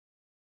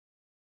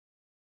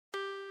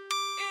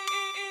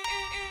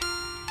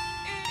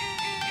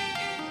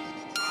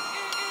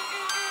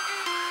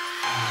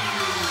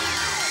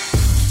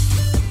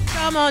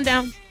Come on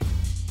down.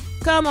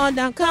 Come on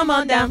down. Come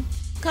on down.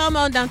 Come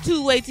on down.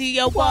 Two-way to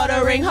your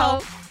watering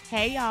hole.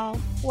 Hey, y'all.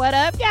 What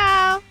up,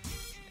 y'all?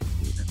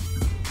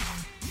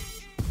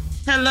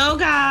 Hello,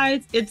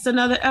 guys. It's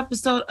another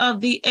episode of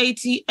the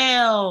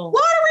ATL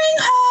Watering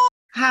hole.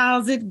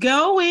 How's it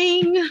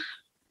going?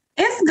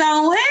 It's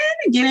going.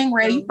 Getting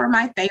ready for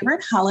my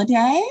favorite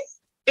holiday.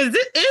 Is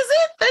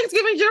it?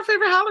 Thanksgiving's your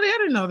favorite holiday? I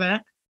didn't know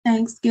that.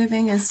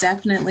 Thanksgiving is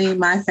definitely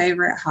my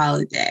favorite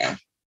holiday.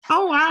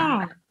 Oh,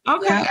 wow.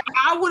 Okay. Yeah.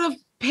 I would have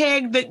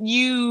pegged that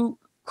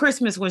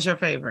Christmas was your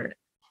favorite.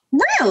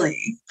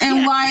 Really? And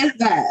Yeah. why is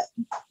that?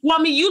 Well,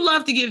 I mean, you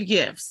love to give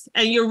gifts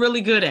and you're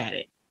really good at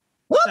it.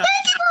 Well, So,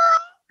 thank you, girl.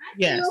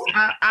 yes.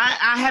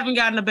 I haven't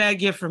gotten a bad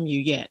gift from you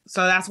yet.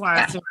 So that's why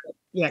I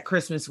assumed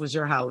Christmas was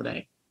your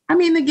holiday. I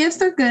mean, the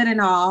gifts are good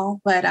and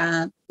all, but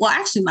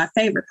actually, my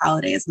favorite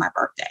holiday is my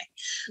birthday.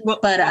 Well,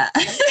 But after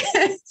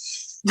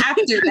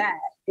that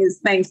is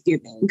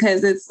Thanksgiving,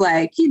 because it's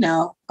like,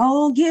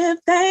 oh, give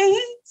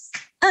thanks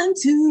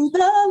unto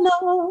the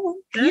Lord.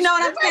 You know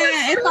what I'm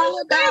saying? It's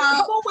all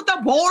about with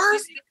the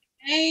boars.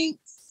 thanks.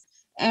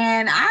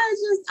 And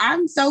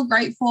I'm so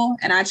grateful,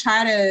 and I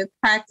try to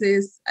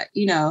practice,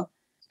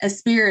 a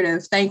spirit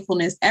of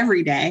thankfulness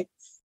every day.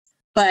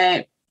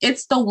 But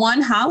it's the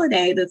one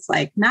holiday that's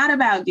like not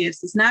about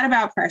gifts. It's not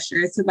about pressure.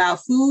 It's about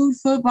food,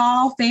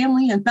 football,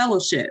 family, and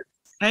fellowship.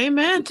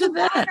 Amen to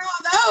that.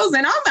 All those,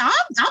 and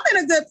I'm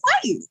in a good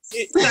place.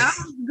 It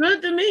sounds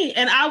good to me.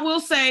 And I will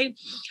say,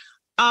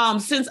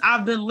 since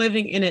I've been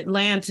living in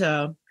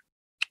Atlanta,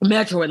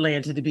 Metro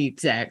Atlanta to be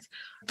exact,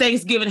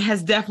 Thanksgiving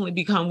has definitely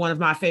become one of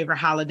my favorite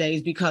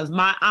holidays because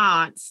my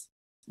aunts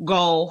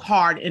go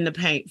hard in the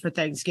paint for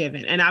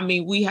Thanksgiving. And I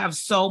mean, we have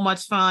so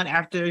much fun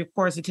after, of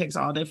course, it takes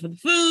all day for the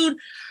food.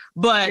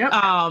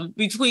 But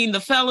between the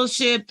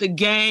fellowship, the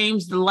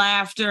games, the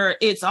laughter,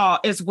 it's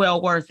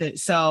well worth it.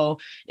 So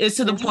it's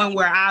to the point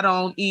where I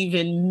don't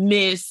even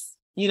miss,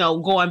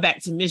 going back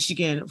to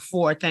Michigan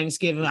for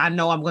Thanksgiving. I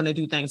know I'm going to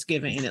do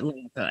Thanksgiving in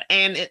Atlanta.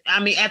 And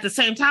at the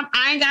same time,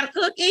 I ain't got to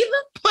cook either,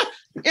 but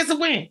it's a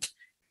win.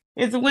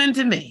 It's a win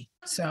to me.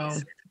 So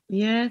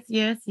yes.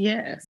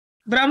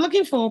 But I'm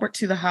looking forward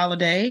to the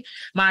holiday.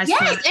 And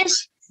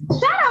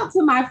shout out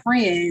to my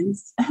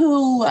friends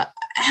who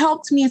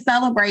helped me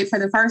celebrate for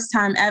the first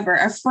time ever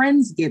a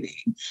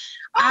Friendsgiving. Oh.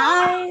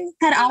 I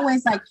had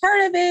always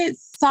heard of it,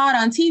 saw it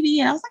on TV,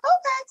 and I was like,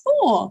 okay,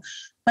 cool.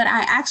 But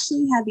I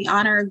actually had the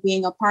honor of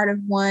being a part of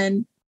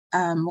one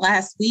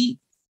last week.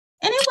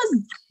 And it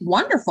was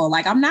wonderful.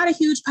 I'm not a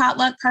huge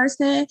potluck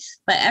person,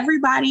 but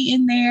everybody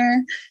in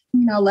there,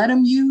 let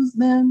them use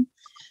them.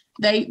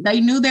 They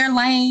knew their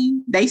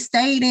lane. They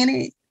stayed in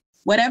it.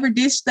 Whatever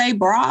dish they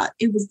brought,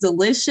 it was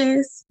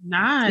delicious.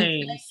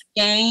 Nice.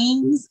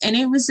 Games. And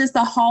it was just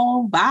a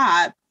whole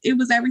vibe. It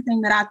was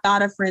everything that I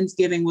thought a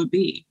Friendsgiving would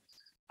be.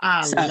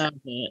 I love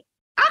it.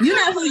 You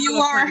know who you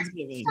are.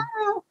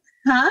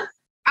 Huh?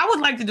 I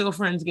would like to do a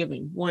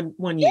Friendsgiving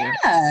one year.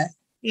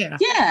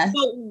 Yeah.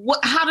 So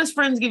how does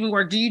Friendsgiving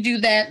work? Do you do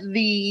that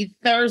the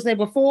Thursday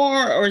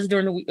before, or is it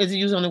during the week? Is it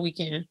usually on the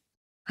weekend?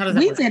 How does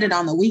that work? We did it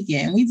on the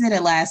weekend. We did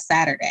it last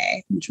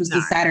Saturday, which was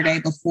the Saturday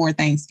before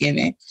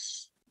Thanksgiving.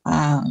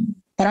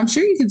 But I'm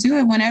sure you could do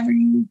it whenever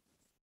you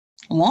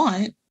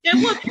want.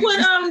 And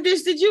what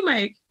dish did you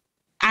make?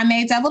 I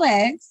made deviled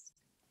eggs.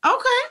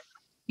 Okay.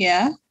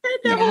 Yeah.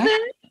 Deviled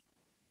eggs.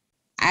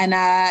 And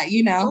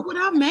what would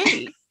I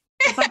make?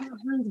 If I have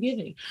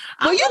Friendsgiving.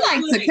 Well, you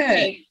like to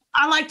cook.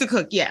 I like to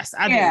cook. Yes,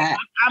 I do.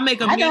 I make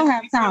a I don't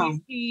have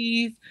time.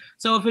 Cheese.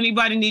 So if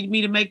anybody needs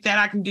me to make that,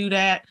 I can do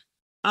that.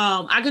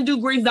 I can do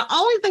greens. The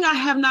only thing I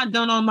have not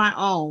done on my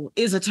own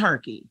is a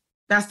turkey.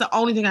 That's the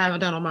only thing I haven't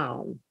done on my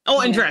own.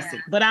 Oh, and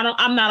dressing. But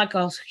I'm not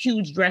a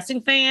huge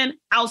dressing fan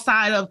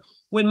outside of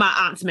when my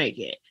aunts make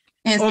it.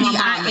 And see,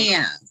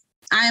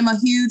 I am a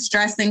huge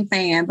dressing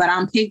fan, but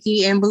I'm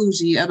picky and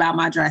bougie about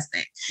my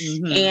dressing.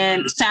 Mm-hmm.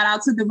 And shout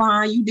out to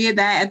Devon. You did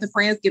that at the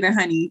Friendsgiving,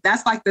 honey.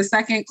 That's the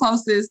second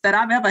closest that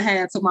I've ever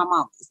had to my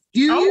mama's.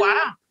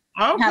 Wow.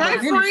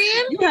 Okay,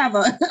 friend. You have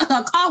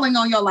a calling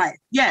on your life.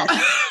 Yes.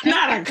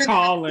 Not a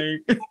calling.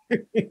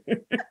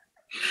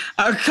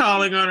 A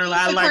calling on her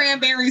life.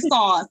 Cranberry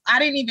sauce. I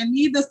didn't even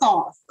need the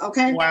sauce.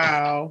 Okay.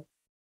 Wow.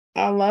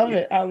 I love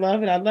it.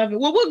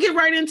 Well, we'll get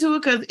right into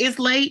it because it's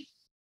late.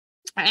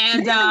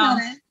 And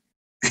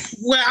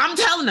well, I'm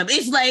telling them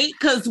it's late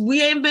because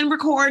we ain't been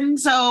recording,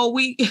 so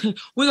we're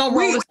gonna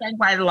roll this thing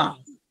right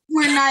along.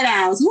 We're night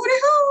owls.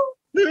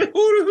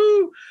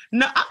 Who?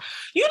 No,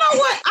 you know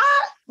what?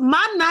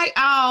 My night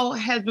owl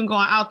has been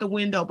going out the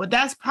window, but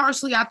that's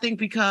partially, I think,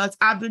 because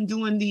I've been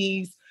doing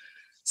these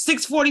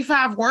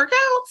 6:45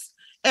 workouts,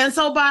 and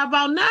so by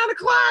about 9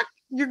 o'clock,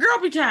 your girl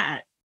be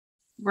tired.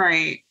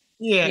 Right.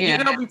 Yeah. You're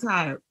gonna be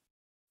tired.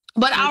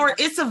 But our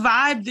It's a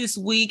Vibe this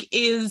week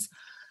is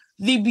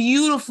the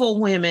beautiful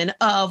women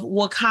of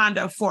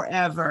Wakanda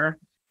Forever.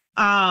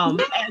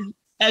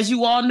 As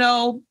you all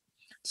know,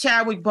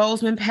 Chadwick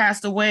Boseman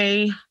passed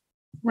away.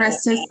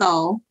 Rest his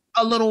soul.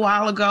 A little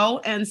while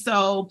ago. And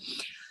so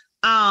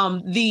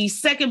the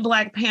second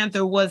Black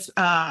Panther was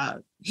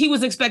he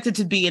was expected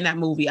to be in that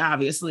movie,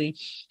 obviously.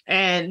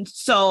 And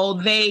so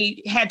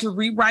they had to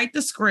rewrite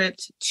the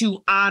script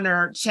to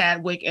honor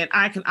Chadwick. And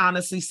I can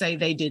honestly say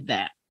they did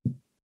that.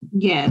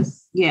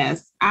 Yes.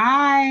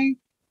 I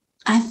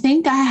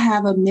think I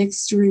have a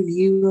mixed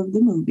review of the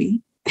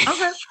movie.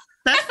 Okay.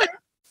 That's fair.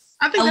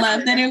 I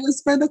love that it was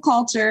for the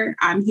culture.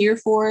 I'm here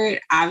for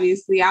it.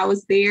 Obviously, I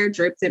was there,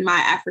 dripped in my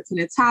African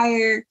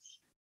attire.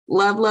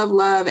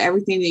 Love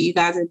everything that you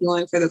guys are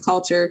doing for the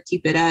culture.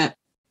 Keep it up.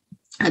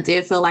 I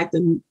did feel like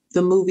the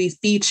movie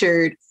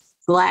featured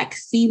Black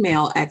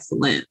female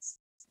excellence,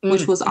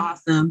 which was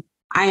awesome.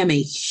 I am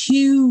a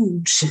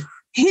huge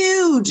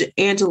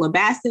Angela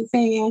Bassett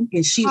fan,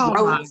 and she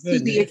rose to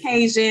the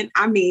occasion.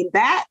 I mean,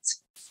 that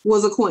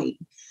was a queen.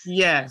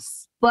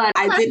 Yes. But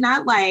I did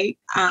not like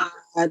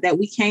that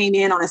we came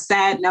in on a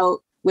sad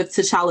note with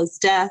T'Challa's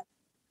death.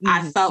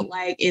 I felt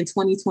like in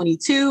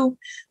 2022,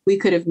 we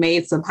could have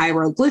made some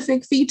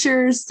hieroglyphic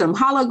features, some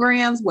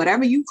holograms,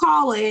 whatever you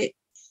call it,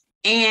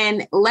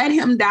 and let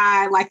him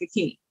die like a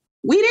king.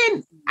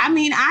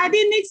 I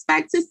didn't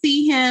expect to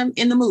see him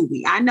in the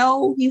movie. I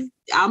know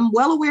I'm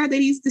well aware that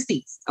he's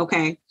deceased.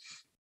 Okay.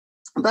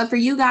 But for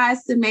you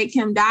guys to make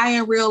him die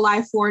in real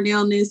life for an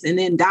illness and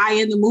then die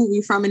in the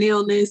movie from an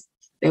illness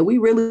that we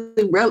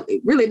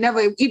really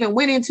never even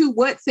went into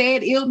what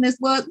said illness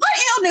was. What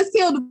illness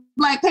killed the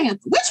Black Panther?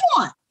 Which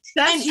one?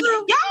 That's true.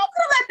 Y'all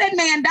could let that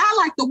man die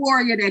like the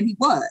warrior that he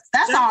was.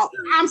 That's all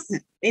I'm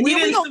saying. And we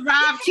didn't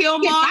survive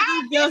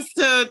Killmonger just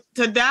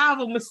to die of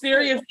a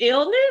mysterious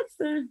illness.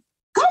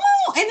 Come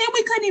on. And then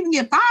we couldn't even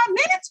get 5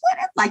 minutes with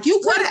him. Like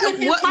you could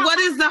what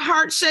is the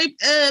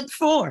heart-shaped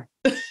for?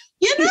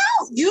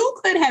 You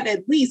could have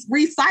at least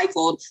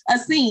recycled a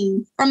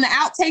scene from the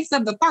outtakes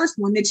of the first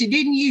one that you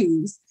didn't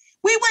use.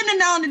 We wouldn't have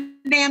known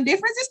the damn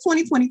difference. It's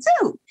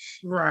 2022.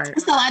 Right.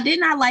 So I did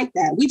not like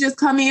that. We just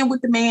come in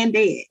with the man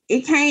dead.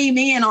 It came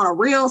in on a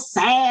real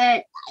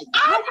sad.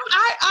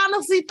 I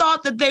honestly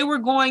thought that they were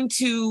going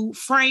to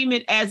frame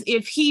it as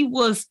if he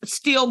was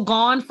still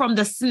gone from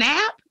the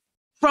snap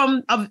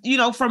from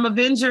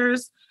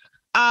Avengers.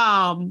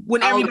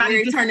 When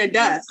everybody turned to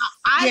dust.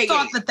 I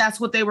thought that that's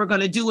what they were going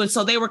to do. And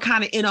so they were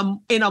kind of in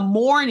a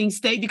mourning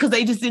state because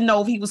they just didn't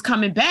know if he was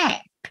coming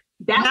back.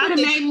 That would have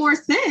made more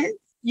sense.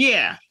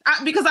 Yeah,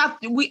 because I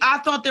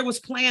thought there was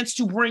plans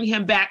to bring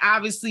him back,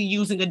 obviously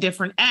using a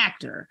different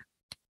actor.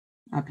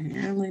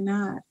 Apparently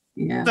not.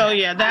 Yeah. So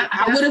yeah,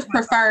 I would have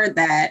preferred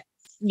that.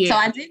 Yeah. So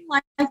I didn't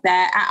like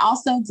that. I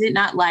also did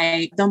not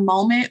like the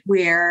moment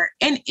where,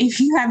 and if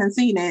you haven't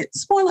seen it,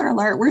 spoiler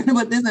alert, we're gonna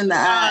put this in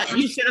the.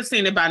 You should have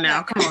seen it by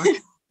now. Come on.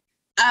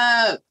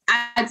 I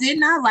did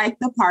not like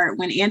the part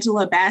when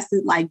Angela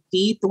Bassett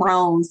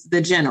dethrones the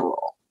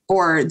general.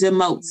 Or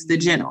demotes the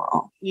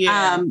general.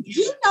 Yeah.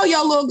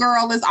 Your little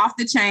girl is off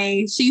the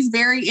chain. She's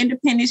very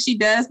independent. She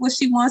does what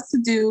she wants to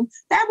do.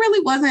 That really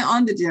wasn't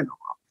on the general.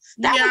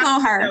 That was on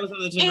her. That was on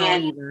the general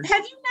either.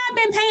 Have you not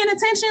been paying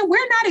attention?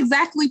 We're not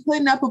exactly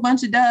putting up a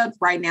bunch of dubs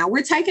right now.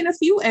 We're taking a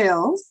few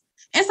L's.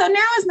 And so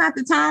now is not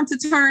the time to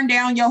turn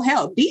down your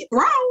help.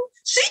 Dethrone.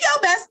 She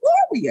your best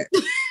warrior.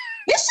 This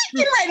shit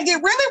getting ready to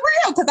get really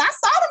real because I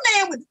saw the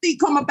man with the feet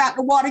come up out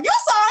the water. You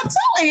saw him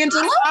too,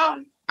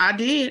 Angela. I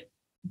did.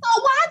 So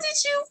why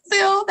did you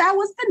feel that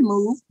was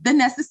the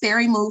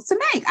necessary move to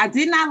make? I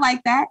did not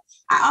like that.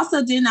 I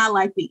also did not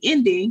like the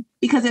ending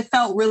because it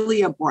felt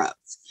really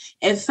abrupt.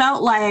 It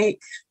felt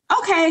like,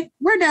 okay,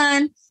 we're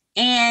done.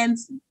 And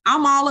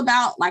I'm all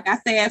about, like I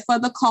said, for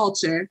the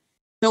culture,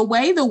 the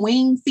way the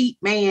wing feet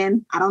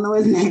man, I don't know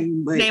his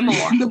name, but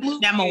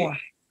Namor.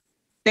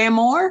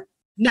 Namor,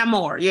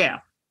 yeah.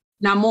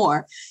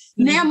 Namor.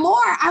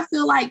 Namor, I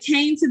feel like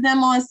came to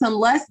them on some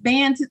less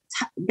band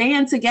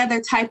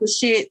together type of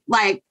shit.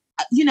 Like,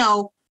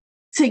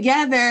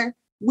 together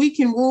we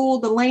can rule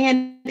the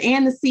land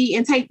and the sea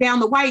and take down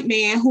the white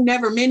man who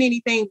never meant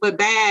anything but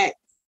bad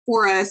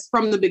for us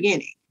from the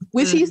beginning,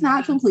 which he's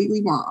not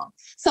completely wrong.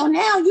 So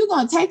now you're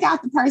going to take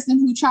out the person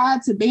who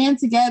tried to band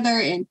together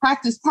and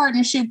practice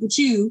partnership with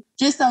you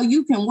just so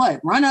you can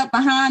run up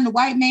behind the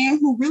white man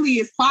who really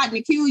is plotting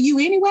to kill you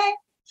anyway?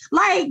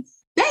 Like,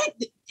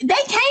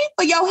 they came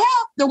for your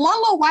help. The one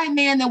little white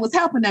man that was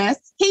helping us,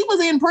 he was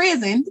in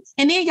prison,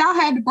 and then y'all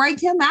had to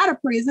break him out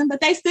of prison, but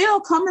they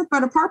still coming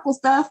for the purple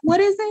stuff. What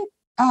is it?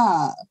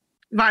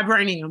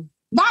 Vibranium.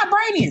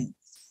 The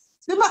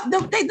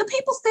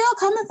people still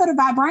coming for the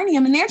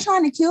vibranium, and they're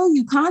trying to kill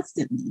you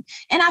constantly.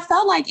 And I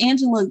felt like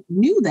Angela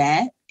knew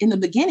that in the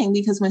beginning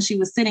because when she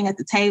was sitting at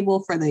the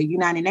table for the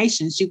United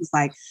Nations, she was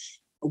like,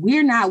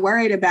 we're not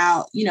worried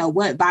about,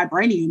 what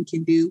vibranium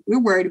can do. We're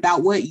worried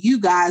about what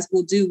you guys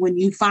will do when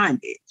you find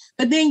it.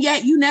 But then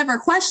yet you never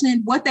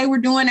questioned what they were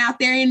doing out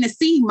there in the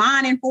sea,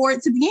 mining for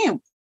it to begin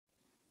with.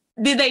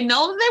 Did they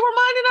know that they were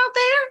mining out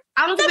there?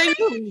 I don't think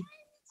they knew.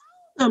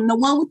 The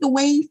one with the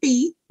winged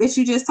feet that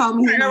you just told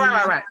me.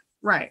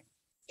 Right.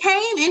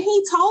 Came and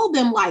he told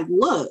them,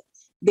 look,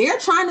 they're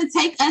trying to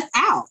take us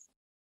out.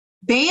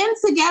 Band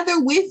together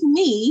with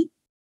me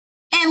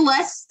and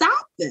let's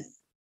stop them.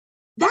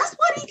 That's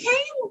what he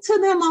came to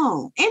them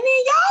on. And then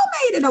y'all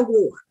made it a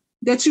war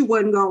that you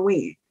wasn't going to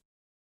win.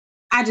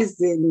 I just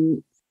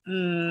didn't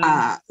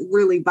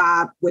really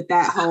vibe with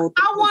that whole thing.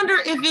 I wonder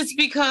if it's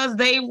because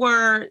they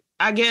were,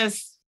 I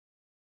guess,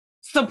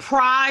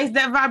 surprised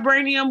that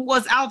vibranium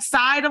was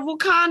outside of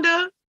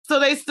Wakanda. So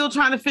they still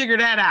trying to figure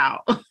that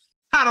out.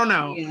 I don't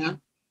know.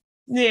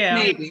 Yeah.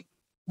 Maybe.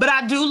 But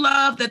I do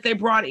love that they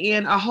brought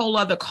in a whole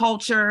other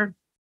culture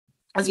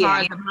as far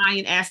as the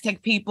Mayan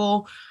Aztec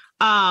people.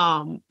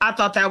 I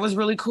thought that was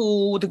really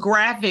cool. The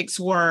graphics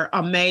were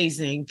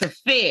amazing. The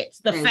fits,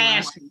 the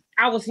fashion.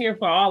 I was here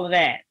for all of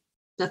that.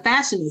 The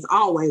fashion is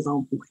always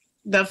on point.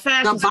 The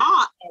fashion.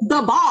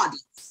 The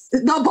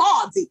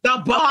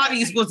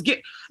bodies was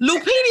get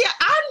Lupedia.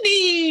 I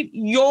need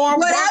your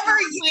whatever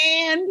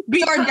plan.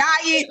 Your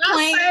diet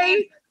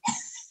plan.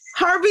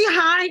 Her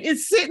behind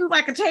is sitting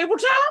like a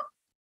tabletop.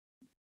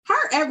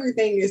 Her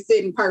everything is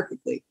sitting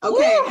perfectly.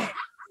 Okay. Ooh.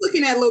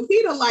 Looking at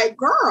Lupita like,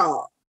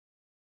 girl,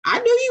 I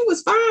knew you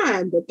was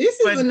fine, but this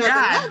is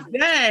another level.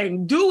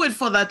 Dang, do it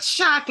for the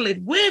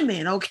chocolate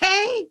women,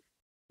 okay?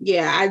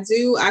 Yeah, I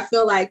do. I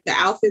feel like the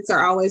outfits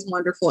are always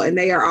wonderful and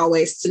they are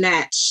always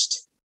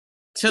snatched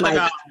to the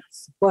gods.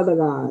 For the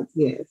gods,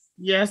 yes.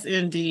 Yes,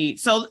 indeed.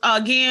 So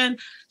again,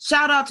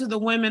 shout out to the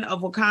women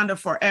of Wakanda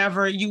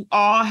Forever. You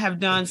all have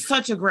done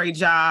such a great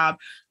job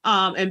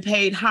and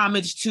paid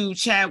homage to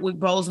Chadwick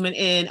Boseman.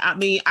 And I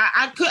mean,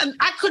 I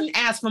couldn't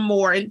ask for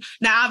more. And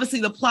now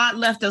obviously the plot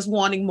left us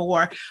wanting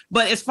more.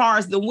 But as far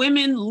as the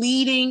women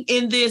leading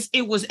in this,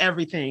 it was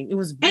everything. It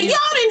was beautiful. And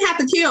y'all didn't have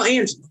to kill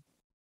Angela.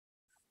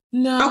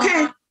 No.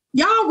 Okay.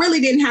 Y'all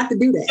really didn't have to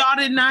do that. Y'all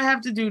did not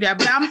have to do that.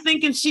 But I'm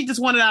thinking she just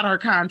wanted out of her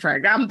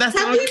contract. Have we not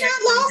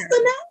lost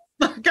enough?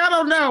 I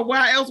don't know.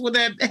 Why else would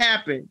that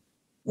happen?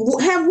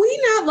 Have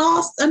we not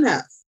lost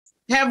enough?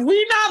 Have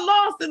we not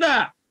lost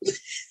enough?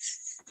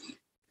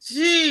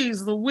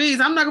 Jeez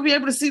Louise. I'm not going to be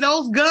able to see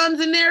those guns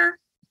in there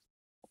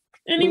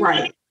anyway.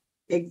 Right.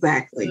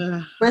 Exactly.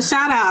 But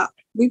shout out.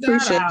 We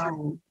appreciate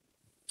it.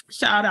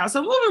 Shout out.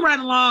 So moving right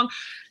along,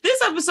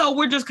 this episode,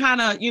 we're just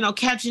kind of,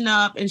 catching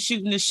up and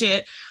shooting the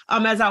shit.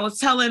 As I was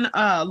telling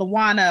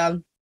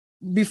Lawana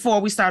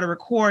before we started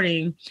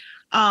recording,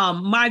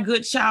 my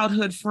good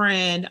childhood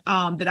friend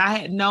that I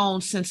had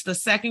known since the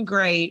second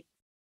grade,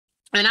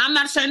 and I'm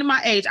not ashamed of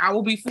my age, I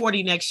will be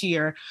 40 next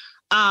year,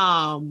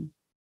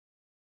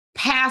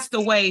 passed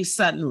away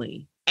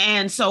suddenly.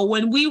 And so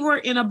when we were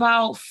in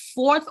about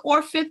 4th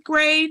or 5th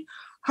grade,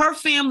 her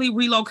family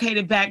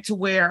relocated back to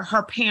where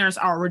her parents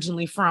are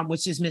originally from,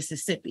 which is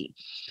Mississippi.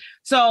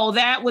 So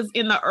that was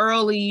in the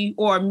early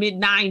or mid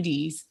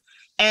 90s.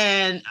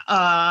 And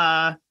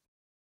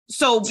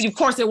so, of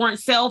course, there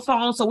weren't cell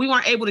phones, so we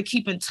weren't able to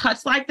keep in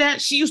touch like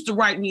that. She used to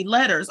write me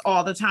letters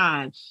all the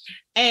time.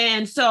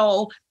 And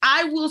so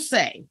I will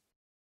say,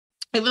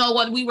 even though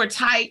when we were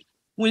tight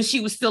when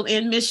she was still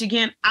in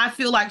Michigan, I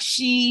feel like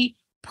she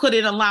put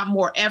in a lot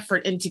more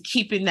effort into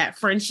keeping that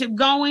friendship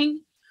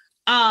going.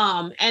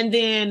 And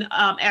then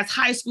as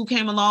high school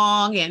came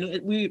along and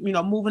we,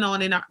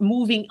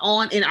 moving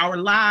on in our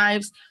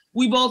lives,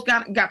 we both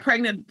got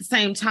pregnant at the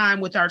same time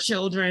with our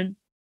children.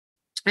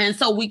 And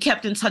so we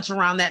kept in touch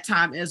around that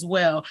time as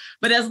well.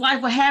 But as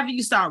life will have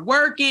you start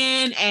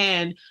working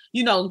and,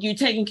 you're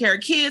taking care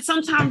of kids,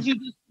 sometimes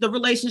the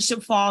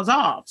relationship falls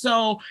off.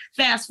 So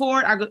fast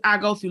forward, I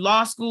go through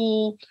law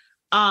school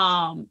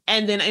and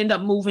then end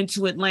up moving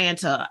to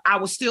Atlanta. I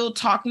was still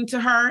talking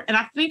to her. And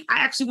I think I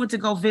actually went to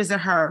go visit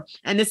her.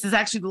 And this is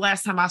actually the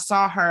last time I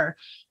saw her.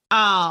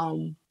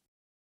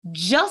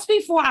 Just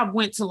before I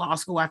went to law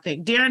school, I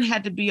think Darren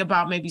had to be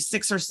about maybe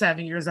 6 or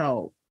 7 years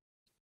old.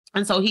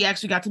 And so he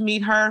actually got to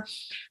meet her,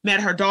 met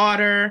her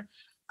daughter.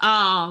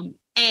 And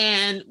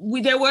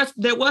there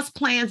was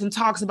plans and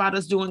talks about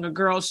us doing a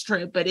girls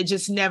trip, but it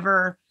just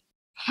never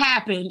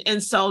happened.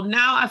 And so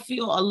now I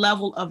feel a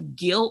level of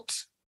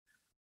guilt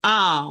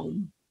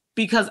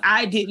because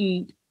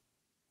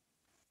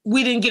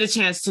we didn't get a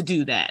chance to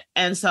do that.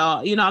 And so,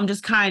 I'm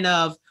just kind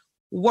of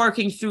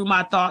working through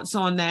my thoughts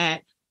on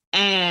that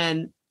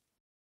and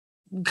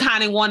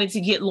kind of wanted to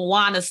get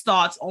Luana's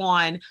thoughts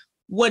on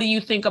what do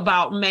you think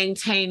about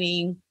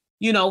maintaining,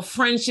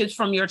 friendships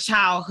from your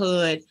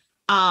childhood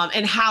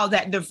and how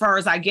that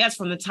differs, I guess,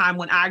 from the time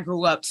when I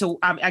grew up to,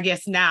 I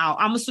guess now.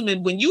 I'm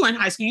assuming when you were in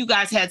high school, you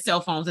guys had cell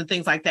phones and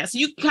things like that. So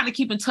you can kind of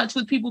keep in touch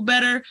with people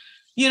better,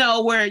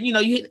 where,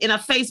 you in a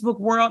Facebook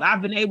world,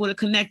 I've been able to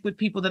connect with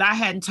people that I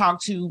hadn't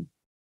talked to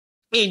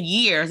in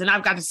years, and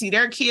I've got to see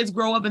their kids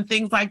grow up and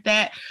things like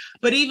that.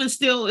 But even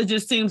still, it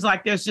just seems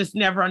like there's just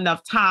never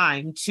enough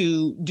time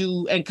to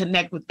do and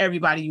connect with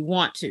everybody you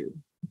want to.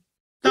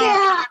 So,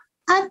 yeah,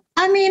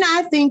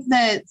 I think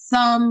that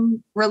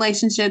some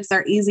relationships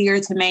are easier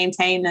to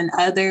maintain than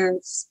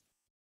others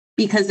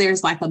because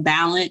there's like a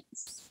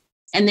balance.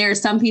 And there are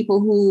some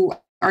people who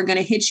are going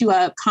to hit you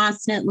up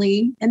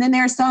constantly. And then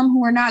there are some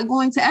who are not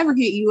going to ever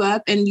hit you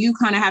up. And you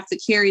kind of have to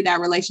carry that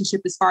relationship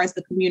as far as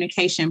the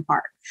communication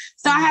part.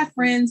 So I have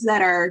friends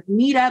that are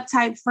meetup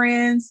type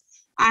friends.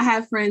 I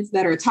have friends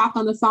that are talk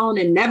on the phone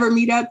and never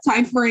meet up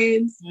type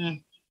friends.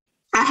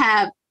 I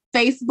have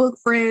Facebook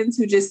friends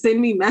who just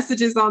send me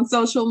messages on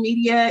social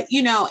media,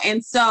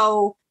 and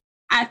so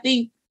I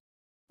think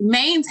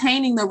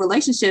maintaining the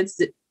relationships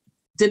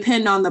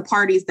depend on the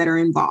parties that are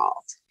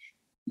involved.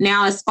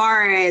 Now, as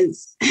far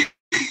as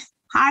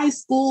high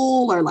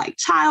school or like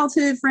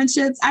childhood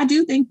friendships, I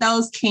do think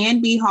those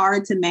can be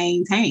hard to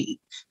maintain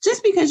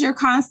just because you're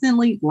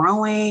constantly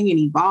growing and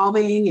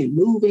evolving and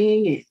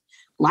moving, and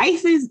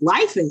life is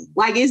lifing.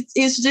 Like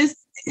it's just,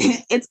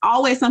 it's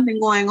always something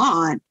going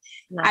on.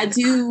 Right.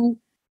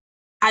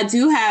 I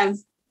do have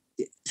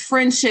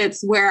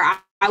friendships where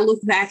I look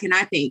back and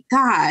I think,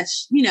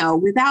 gosh, you know,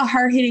 without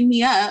her hitting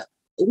me up,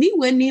 we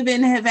wouldn't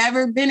even have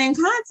ever been in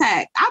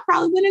contact. I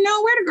probably wouldn't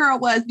know where the girl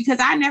was because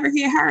I never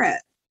hit her up.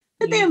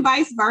 But then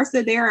vice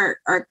versa, there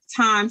are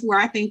times where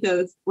I think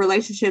of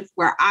relationships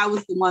where I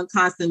was the one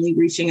constantly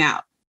reaching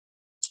out.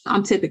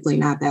 I'm typically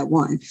not that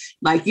one.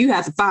 Like, you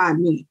have to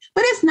find me.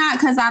 But it's not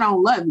because I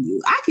don't love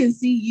you. I can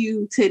see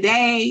you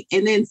today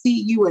and then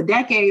see you a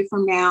decade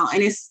from now,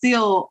 and it's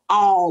still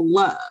all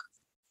love.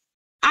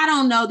 I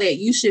don't know that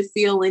you should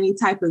feel any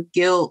type of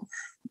guilt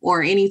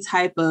or any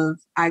type of,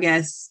 I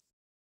guess,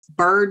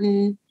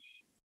 burden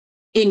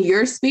in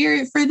your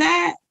spirit for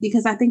that,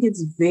 because I think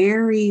it's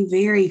very,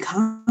 very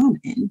common.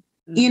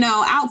 Mm-hmm. You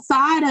know,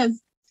 outside of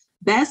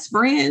best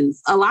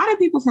friends, a lot of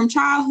people from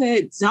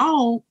childhood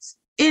don't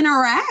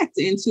interact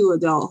into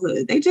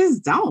adulthood. They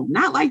just don't.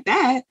 Not like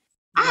that.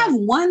 I have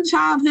one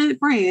childhood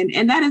friend,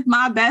 and that is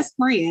my best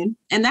friend.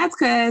 And that's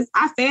because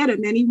I fed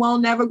him and he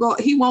won't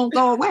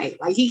go away.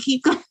 Like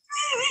he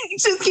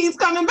just keeps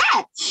coming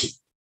back.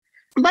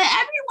 But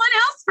everyone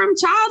else from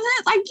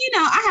childhood, like, you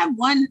know, I have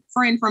one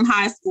friend from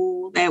high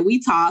school that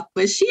we talk,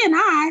 but she's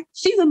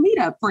a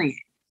meetup friend.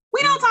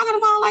 We don't talk on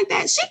the phone like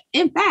that.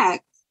 In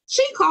fact,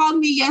 she called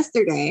me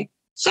yesterday.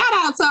 Shout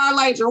out to our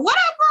Ledra. What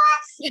up,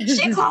 bro?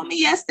 She called me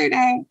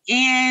yesterday,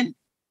 and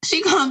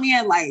she called me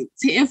at like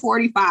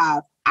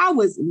 10:45. I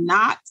was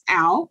knocked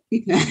out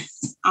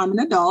because I'm an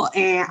adult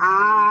and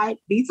I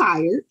be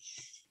tired.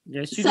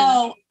 Yes, you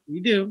do.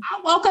 You do.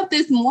 I woke up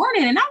this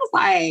morning and I was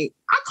like,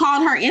 I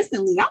called her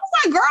instantly. I was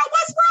like, girl,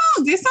 what's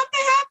wrong? Did something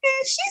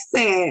happen? She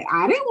said,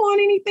 I didn't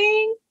want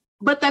anything.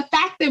 But the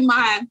fact that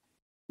my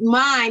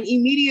mind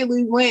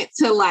immediately went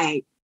to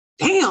like,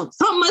 damn,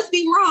 something must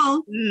be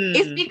wrong.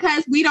 It's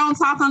because we don't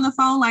talk on the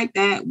phone like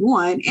that,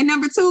 one. And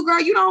number two, girl,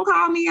 you don't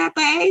call me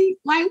after 8.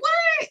 Like,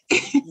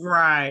 what?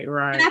 Right.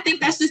 And I think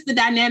that's just the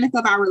dynamic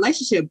of our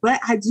relationship.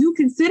 But I do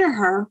consider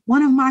her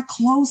one of my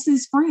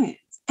closest friends.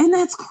 And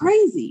that's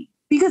crazy.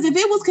 Because if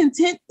it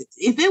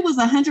was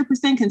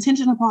 100%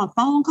 contingent upon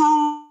phone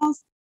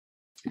calls,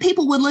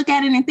 people would look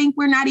at it and think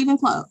we're not even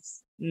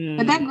close.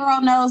 But that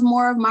girl knows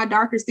more of my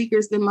darker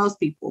secrets than most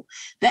people.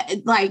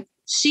 That, like,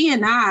 she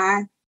and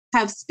I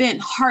have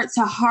spent heart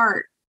to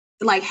heart,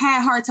 like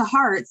had heart to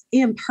hearts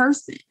in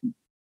person.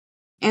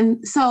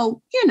 And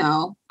so, you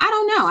know, I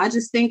don't know. I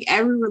just think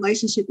every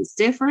relationship is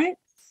different.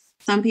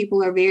 Some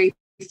people are very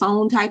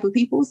phone type of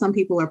people. Some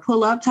people are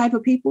pull up type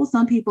of people.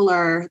 Some people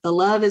are the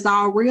love is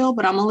all real,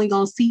 but I'm only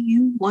going to see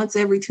you once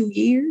every 2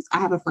 years. I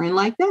have a friend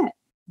like that.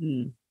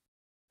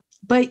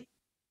 But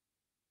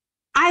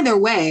either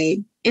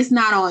way, it's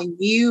not on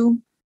you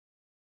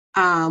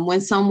when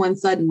someone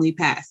suddenly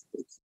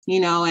passes, you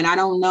know, and I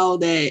don't know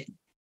that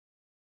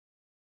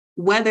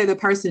whether the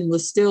person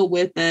was still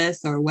with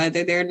us or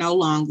whether they're no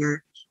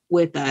longer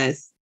with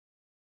us.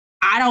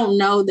 I don't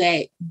know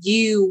that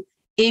you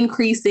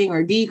increasing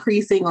or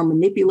decreasing or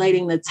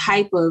manipulating the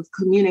type of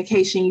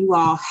communication you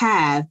all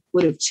have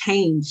would have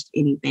changed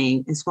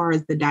anything as far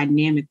as the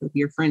dynamic of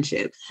your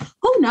friendship.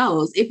 Who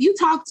knows? If you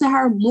talk to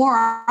her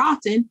more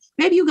often,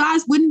 maybe you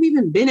guys wouldn't have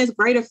even been as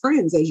great of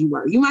friends as you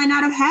were. You might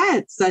not have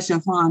had such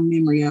a fond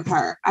memory of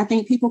her. I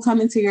think people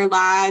come into your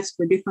lives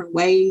for different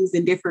ways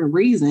and different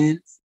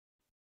reasons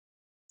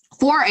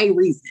for a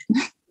reason,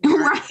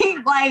 right?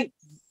 Like,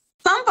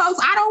 some folks,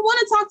 I don't want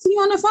to talk to you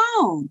on the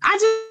phone.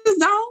 I just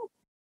don't.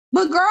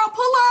 But girl,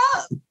 pull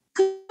up,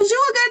 because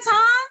you a good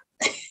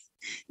time,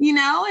 you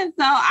know? And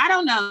so I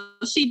don't know.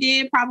 She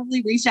did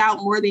probably reach out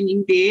more than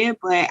you did,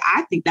 but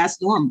I think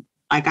that's normal.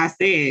 Like I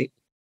said,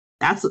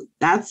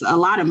 that's a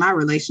lot of my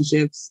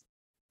relationships.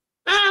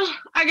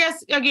 I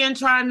guess, again,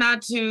 trying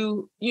not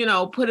to, you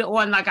know, put it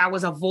on like I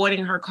was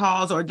avoiding her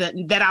calls or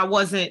that I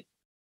wasn't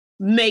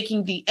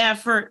making the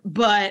effort.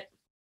 But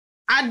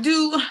I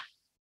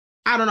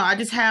don't know. I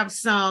just have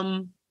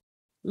some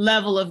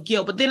level of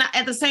guilt. But then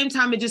at the same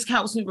time, it just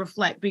helps me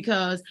reflect,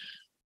 because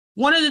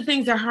one of the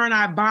things that her and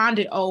I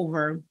bonded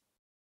over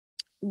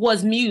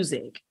was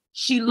music.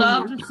 She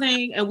loved to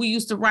sing, and we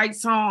used to write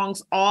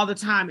songs all the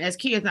time as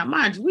kids. Now,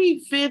 mind you,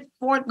 we 5th,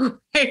 4th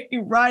grade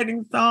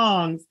writing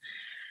songs.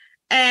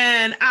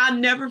 And I'll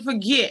never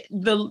forget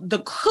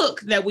the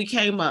hook that we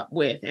came up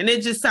with. And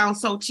it just sounds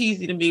so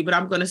cheesy to me, but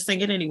I'm going to sing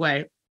it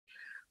anyway.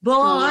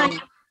 Boy,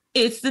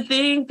 it's the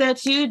thing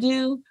that you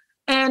do,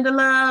 and I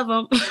love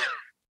them.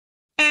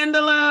 And I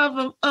love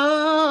them.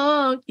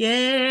 Oh,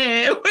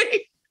 yeah.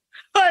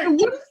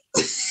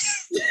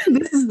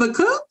 This is the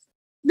hook?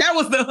 That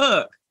was the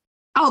hook.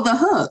 Oh, the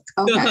hook.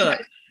 Okay. The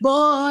hook.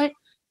 Boy,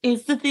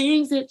 it's the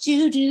things that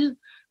you do,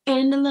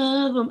 and I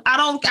love them.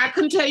 I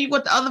couldn't tell you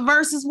what the other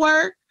verses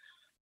were,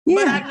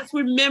 But I just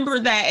remember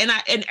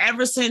that, and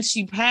ever since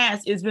she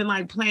passed, it's been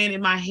like playing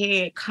in my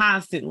head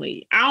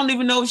constantly. I don't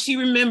even know if she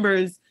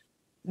remembers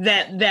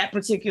that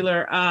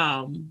particular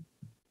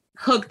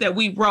hook that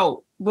we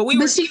wrote.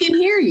 But she can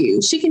hear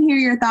you. She can hear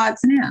your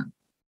thoughts now.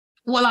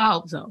 Well, I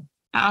hope so.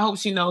 I hope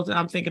she knows that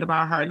I'm thinking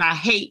about her, and I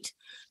hate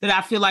that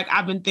I feel like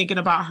I've been thinking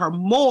about her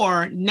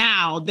more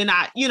now than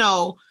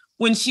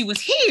when she was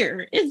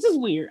here. It's just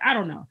weird. I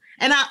don't know.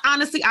 And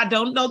I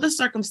don't know the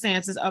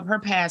circumstances of her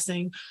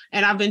passing.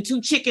 And I've been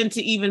too chicken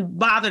to even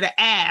bother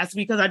to ask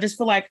because I just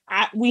feel like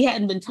we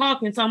hadn't been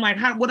talking. So I'm like,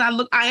 how would I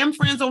look? I am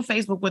friends on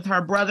Facebook with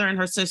her brother and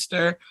her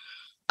sister.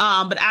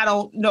 But I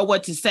don't know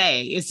what to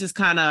say. It's just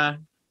kind of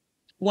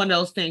one of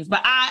those things.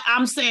 But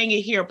I'm saying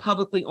it here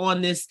publicly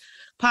on this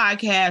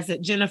podcast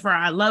that Jennifer,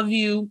 I love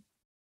you.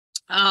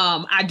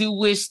 I do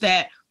wish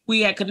that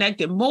we had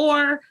connected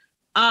more.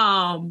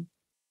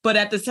 But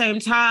at the same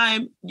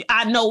time,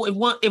 I know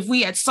if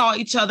we had saw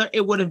each other,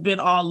 it would have been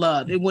all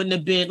love. It wouldn't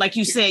have been, like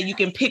you said, you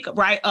can pick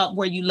right up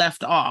where you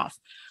left off.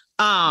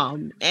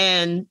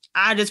 And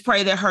I just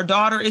pray that her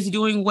daughter is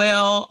doing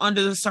well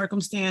under the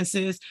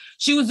circumstances.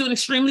 She was doing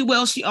extremely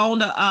well. She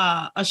owned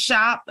a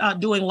shop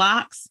doing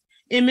locks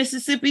in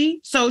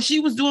Mississippi. So she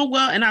was doing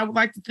well. And I would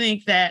like to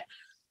think that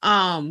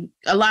a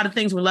lot of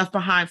things were left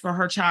behind for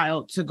her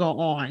child to go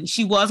on.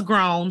 She was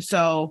grown,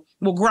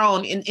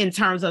 grown in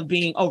terms of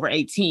being over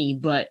 18,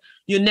 but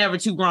you're never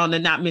too grown to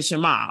not miss your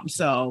mom.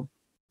 So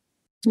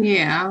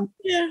yeah.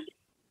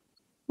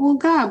 Well,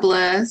 God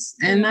bless.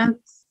 And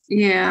that's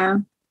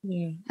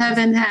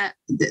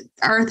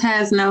earth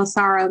has no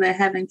sorrow that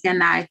heaven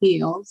cannot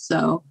heal.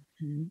 So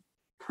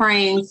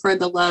praying for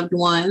the loved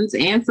ones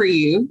and for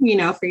you,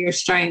 for your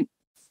strength.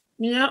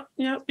 Yep.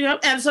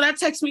 And so that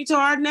takes me to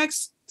our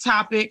next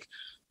topic.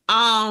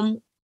 By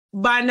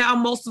now,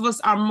 most of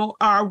us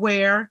are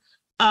aware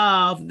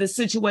of the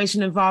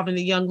situation involving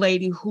the young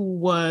lady who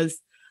was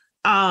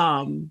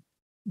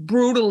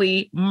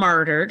brutally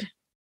murdered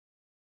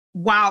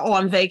while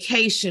on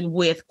vacation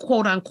with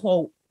quote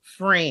unquote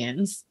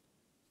friends.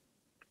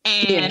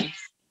 And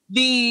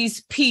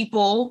these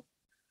people,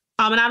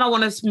 and I don't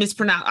want to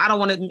mispronounce, I don't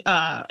want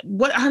to,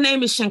 what her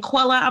name is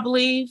Shanquella, I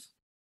believe.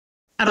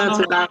 I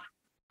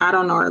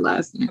don't know her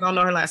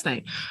last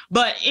name.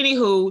 But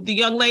anywho, the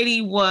young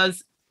lady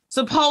was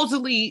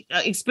supposedly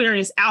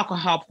experienced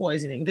alcohol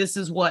poisoning. This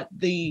is what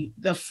the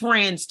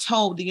friends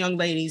told the young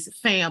lady's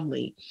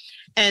family.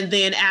 And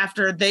then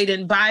after they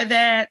didn't buy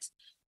that,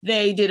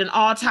 they did an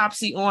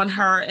autopsy on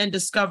her and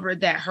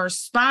discovered that her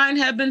spine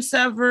had been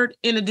severed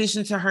in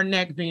addition to her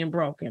neck being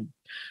broken.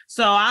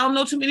 So I don't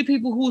know too many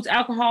people whose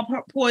alcohol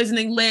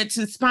poisoning led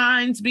to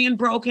spines being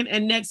broken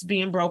and necks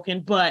being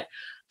broken. But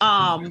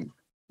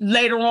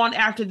later on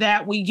after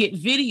that, we get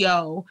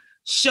video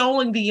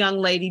showing the young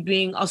lady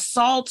being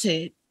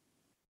assaulted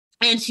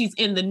and she's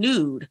in the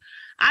nude.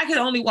 I could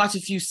only watch a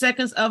few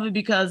seconds of it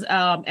because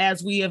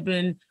as we have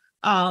been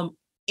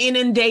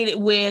inundated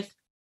with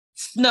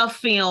snuff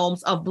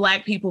films of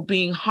Black people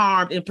being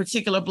harmed, in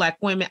particular Black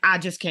women, I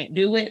just can't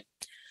do it.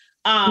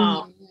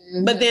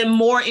 But then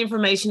more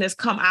information has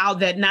come out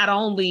that not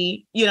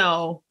only,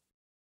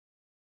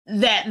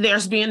 that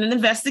there's been an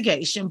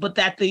investigation, but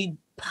that the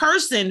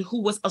person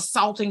who was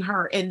assaulting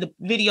her in the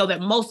video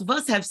that most of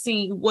us have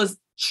seen was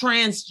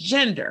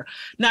transgender.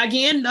 Now,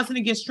 again, nothing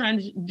against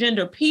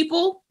transgender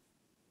people,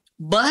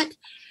 but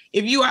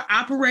if you are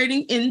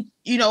operating in,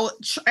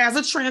 as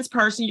a trans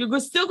person, you're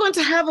still going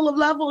to have a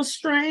level of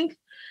strength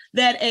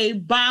that a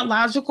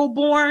biological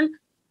born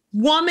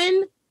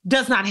woman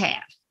does not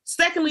have.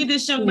 Secondly,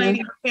 this young lady,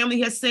 her family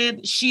has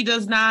said she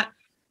does not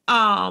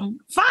fight.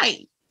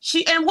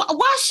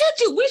 Why should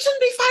you? We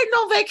shouldn't be fighting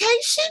on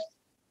vacation.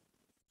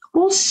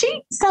 Well,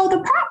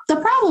 the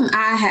problem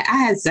I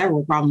had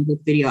several problems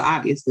with the video,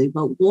 obviously,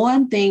 but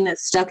one thing that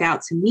stuck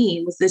out to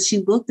me was that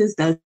she looked as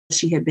though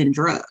she had been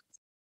drugged.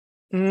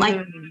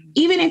 Like,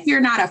 even if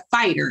you're not a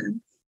fighter,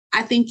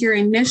 I think your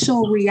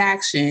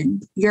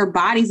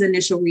body's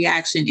initial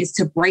reaction is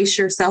to brace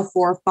yourself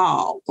for a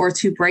fall or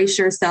to brace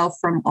yourself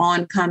from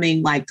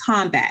oncoming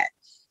combat.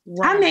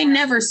 Right. I may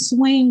never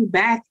swing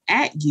back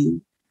at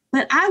you,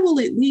 but I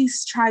will at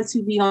least try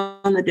to be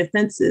on the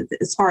defensive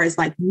as far as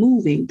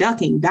moving,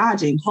 ducking,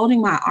 dodging,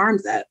 holding my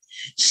arms up.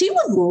 She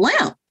was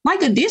limp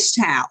like a dish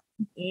towel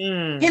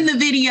in the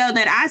video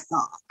that I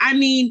saw. I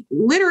mean,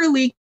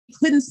 literally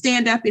couldn't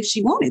stand up if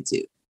she wanted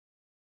to.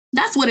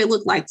 That's what it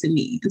looked like to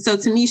me. And so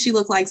to me, she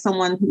looked like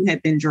someone who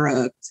had been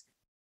drugged.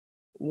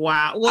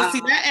 Wow. Well, see,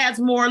 that adds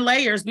more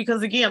layers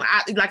because, again,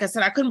 like I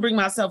said, I couldn't bring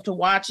myself to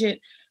watch it.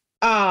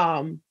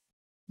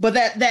 But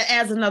that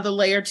adds another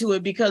layer to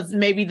it because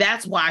maybe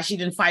that's why she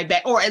didn't fight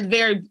back or at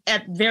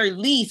very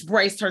least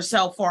braced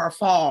herself for a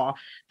fall.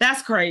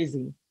 That's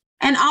crazy.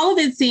 And all of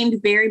it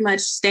seemed very much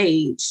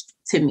staged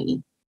to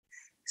me.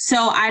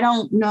 So I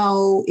don't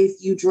know if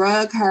you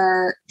drugged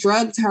her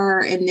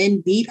and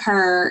then beat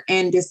her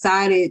and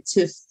decided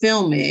to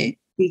film it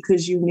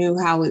because you knew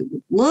how it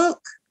would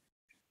look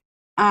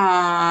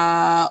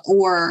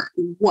or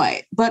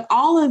what. But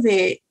all of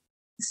it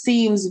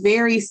seems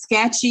very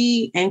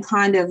sketchy and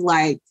kind of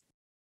like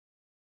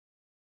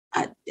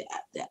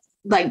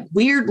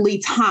weirdly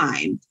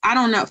timed. I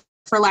don't know,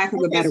 for lack of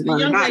a better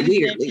word, not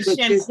weirdly. But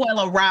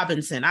Shanquella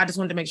Robinson. I just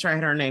wanted to make sure I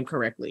had her name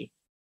correctly.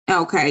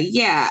 Okay,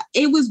 yeah.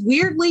 It was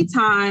weirdly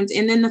timed.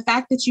 And then the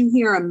fact that you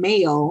hear a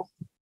male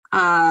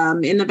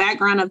in the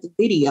background of the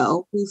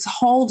video who's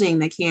holding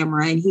the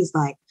camera and he's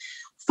like,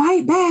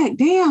 fight back,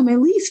 damn, at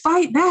least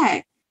fight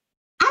back.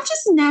 I've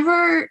just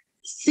never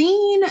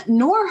seen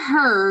nor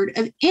heard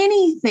of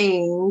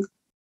anything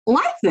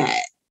like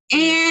that.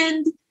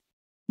 And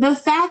the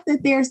fact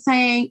that they're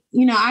saying,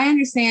 you know, I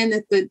understand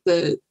that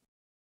the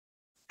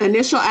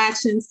initial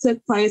actions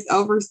took place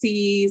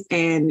overseas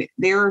and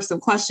there are some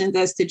questions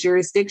as to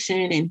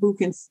jurisdiction and who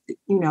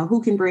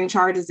can bring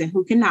charges and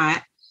who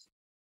cannot.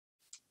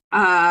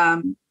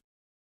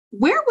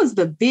 Where was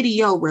the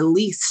video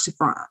released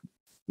from?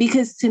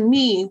 Because to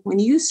me, when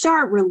you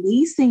start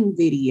releasing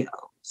videos,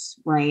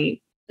 right,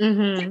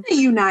 in the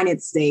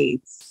United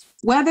States,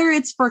 whether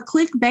it's for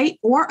clickbait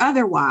or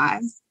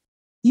otherwise,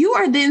 you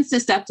are then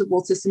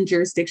susceptible to some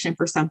jurisdiction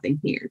for something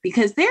here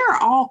because there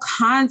are all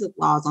kinds of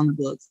laws on the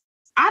books.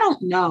 I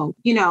don't know,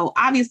 you know,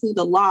 obviously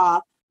the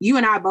law, you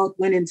and I both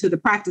went into the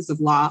practice of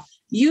law,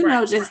 you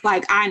know, just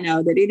like I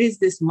know that it is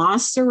this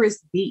monstrous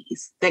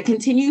beast that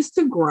continues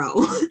to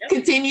grow,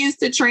 continues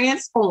to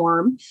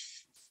transform.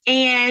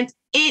 And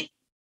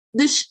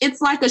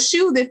it's like a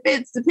shoe that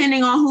fits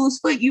depending on whose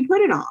foot you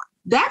put it on.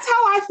 That's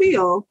how I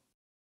feel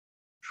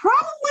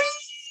probably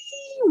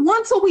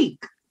once a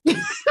week.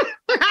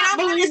 I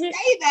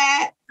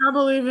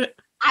believe it.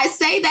 I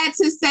say that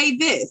to say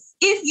this.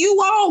 If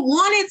you all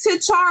wanted to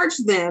charge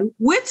them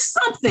with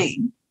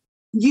something,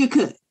 you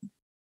could.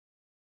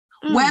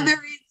 Whether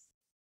it's,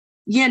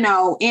 you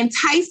know,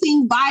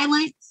 enticing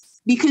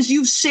violence because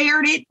you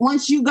shared it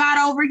once you got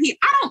over here.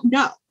 I don't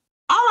know.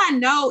 All I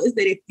know is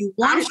that if you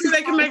want, I'm sure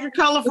they can make a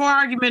colorful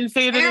argument and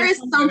say there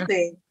is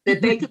something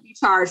that they could be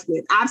charged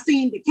with. I've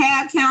seen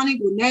DeKalb County,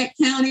 Gwinnett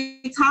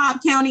County,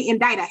 Cobb County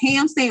indict a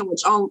ham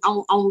sandwich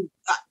on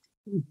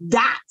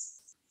dots.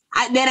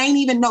 That ain't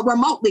even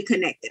remotely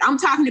connected. I'm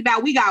talking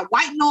about we got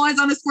white noise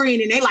on the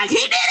screen and they like, he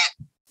did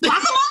it. Lock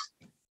him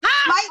up.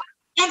 Like,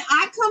 and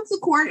I come to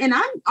court and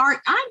I'm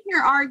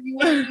here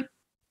arguing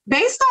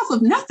based off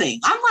of nothing.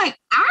 I'm like,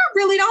 I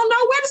really don't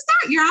know where to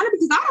start, Your Honor,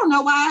 because I don't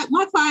know why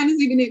my client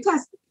is even in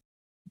custody.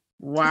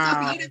 Wow.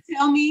 So for you to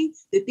tell me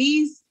that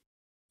these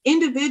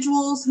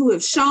individuals who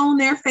have shown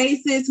their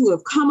faces, who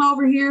have come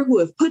over here, who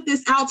have put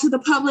this out to the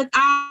public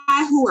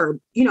eye, who are,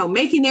 you know,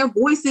 making their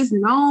voices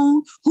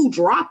known, who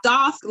dropped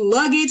off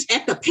luggage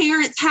at the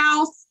parents'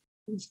 house,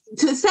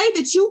 to say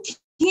that you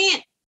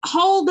can't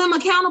hold them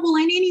accountable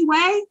in any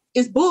way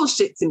is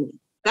bullshit to me.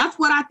 That's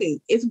what I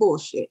think. It's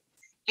bullshit.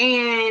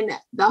 And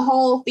the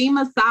whole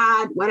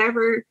femicide,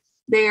 whatever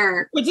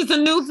which is a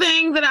new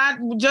thing that I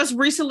just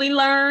recently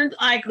learned.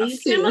 Like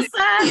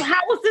femicide,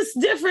 how is this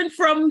different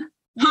from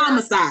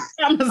homicide?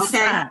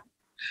 Okay.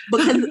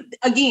 Because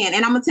again,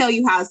 and I'm gonna tell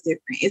you how it's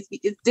different.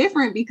 It's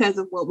different because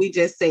of what we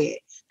just said.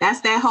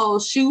 That's that whole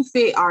shoe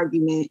fit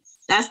argument.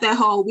 That's that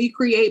whole we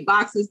create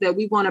boxes that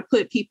we want to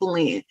put people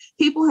in.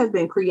 People have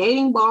been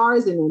creating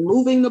bars and then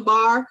moving the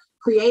bar,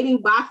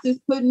 creating boxes,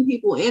 putting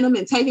people in them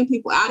and taking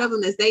people out of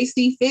them as they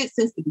see fit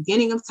since the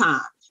beginning of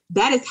time.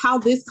 That is how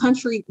this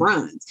country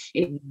runs.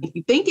 And if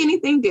you think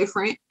anything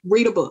different,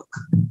 read a book.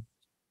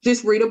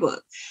 Just read a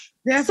book.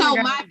 So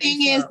my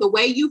thing is the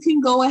way you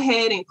can go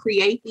ahead and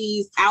create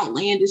these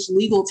outlandish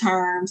legal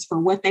terms for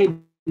what they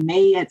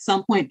may at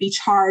some point be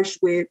charged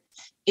with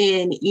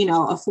in, you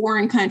know, a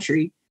foreign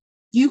country,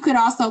 you could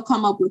also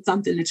come up with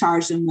something to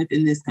charge them with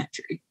in this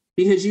country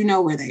because you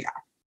know where they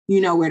are. You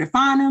know where to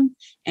find them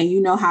and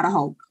you know how to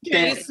hold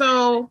them. Okay,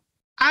 so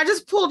I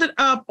just pulled it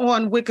up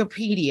on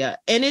Wikipedia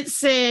and it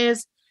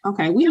says,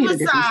 okay, we need a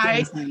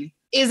different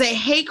is a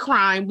hate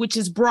crime, which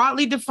is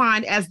broadly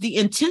defined as the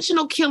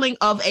intentional killing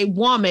of a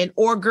woman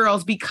or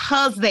girls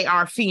because they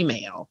are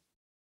female.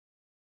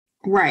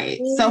 Right.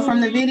 So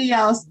from the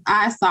videos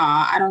I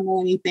saw, I don't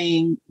know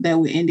anything that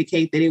would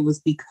indicate that it was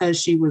because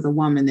she was a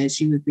woman that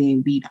she was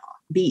being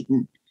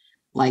beaten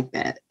like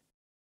that.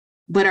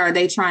 But are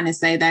they trying to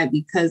say that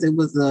because it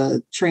was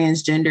a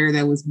transgender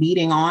that was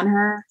beating on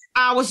her?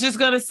 I was just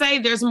going to say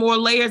there's more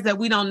layers that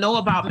we don't know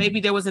about.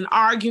 Maybe there was an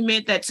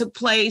argument that took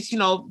place, you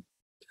know,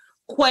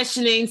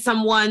 questioning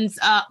someone's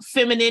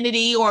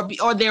femininity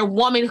or their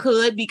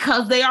womanhood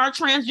because they are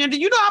transgender.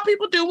 You know how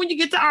people do when you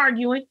get to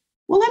arguing.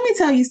 Well, let me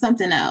tell you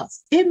something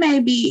else. It may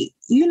be,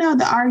 you know,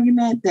 the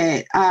argument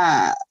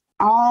that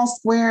all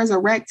squares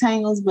are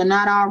rectangles, but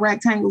not all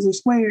rectangles are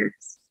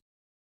squares.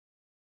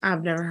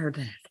 I've never heard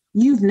that.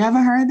 You've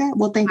never heard that?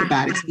 Well, think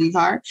about it,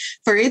 sweetheart.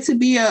 For it to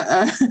be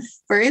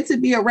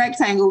a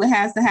rectangle, it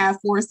has to have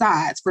 4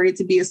 sides. For it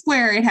to be a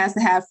square, it has to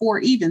have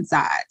 4 even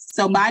sides.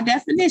 So by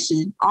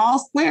definition, all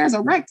squares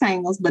are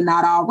rectangles, but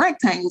not all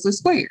rectangles are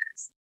squares.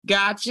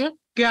 Gotcha.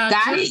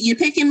 Got it? You're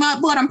picking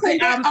up what I'm putting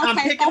down? I'm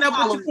picking up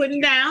what you're putting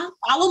down.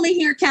 Follow me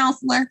here,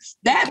 counselor.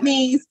 That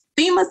means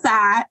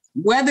femicide,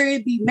 whether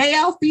it be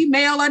male,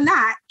 female, or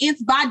not,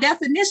 it's by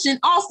definition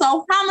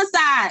also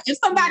homicide. If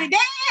somebody dead,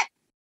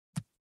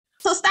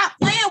 so stop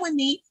playing with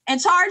me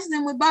and charge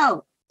them with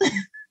both.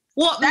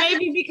 Well,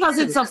 maybe because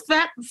it's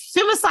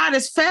femicide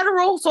is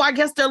federal, so I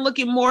guess they're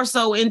looking more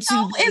so into.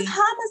 No, it's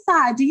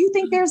homicide. Do you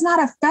think there's not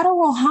a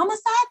federal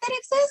homicide that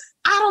exists?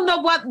 I don't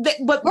know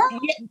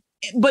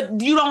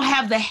but you don't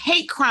have the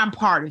hate crime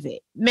part of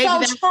it.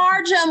 Maybe so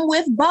charge them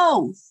with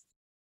both.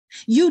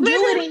 You do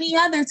it any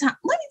other time.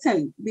 Let me tell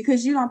you,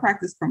 because you don't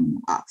practice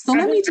criminal law. So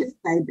let me just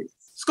say this.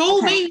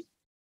 School me.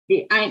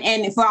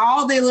 And for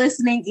all the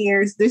listening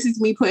ears, this is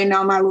me putting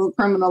on my little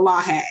criminal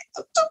law hat.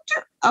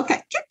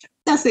 Okay,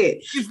 that's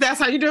it. That's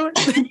how you do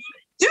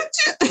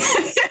it?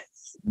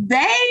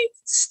 They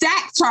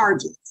stack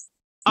charges.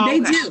 Okay.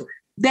 They do.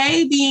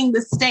 They being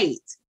the state.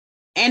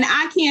 And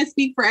I can't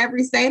speak for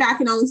every state. I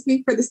can only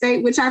speak for the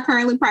state which I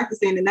currently practice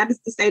in, and that is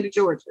the state of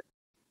Georgia.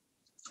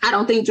 I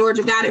don't think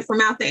Georgia got it from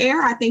out the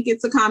air. I think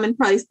it's a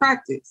commonplace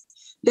practice.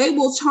 They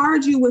will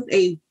charge you with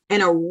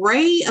an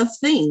array of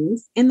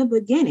things in the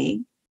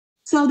beginning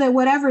so that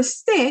whatever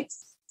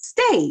sticks,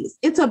 stays.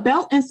 It's a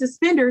belt and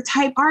suspender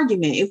type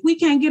argument. If we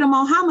can't get them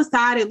on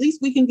homicide, at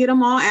least we can get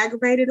them on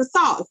aggravated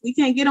assault. If we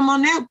can't get them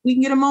on that, we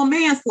can get them on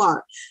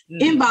manslaughter,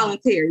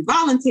 involuntary,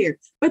 voluntary.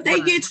 But they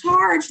get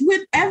charged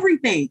with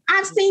everything.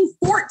 I've seen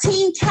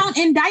 14 count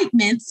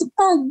indictments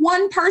for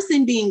one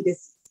person being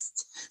deceased.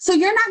 So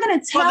you're not going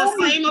to tell for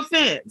the same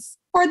offense.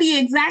 For the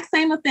exact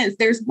same offense.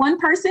 There's one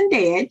person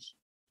dead,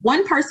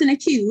 one person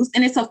accused,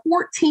 and it's a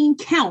 14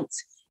 count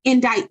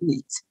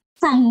indictment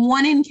from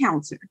one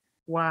encounter.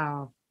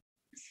 Wow.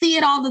 See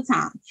it all the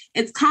time.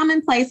 It's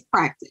commonplace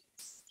practice.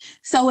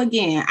 So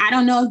again, I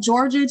don't know if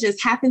Georgia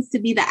just happens to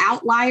be the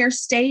outlier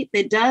state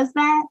that does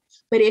that,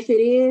 but if it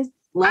is,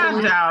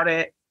 I doubt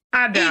it.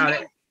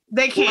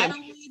 They can't. Let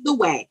them lead the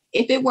way.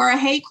 If it were a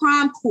hate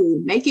crime,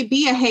 cool. Make it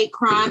be a hate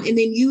crime and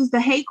then use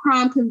the hate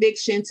crime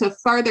conviction to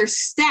further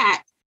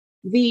stack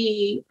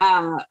the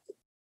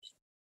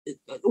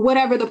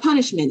whatever the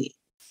punishment is.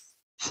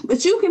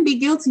 But you can be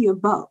guilty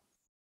of both.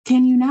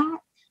 Can you not?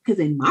 Because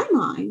in my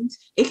mind,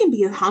 it can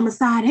be a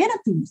homicide and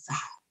a femicide.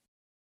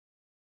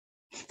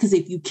 Because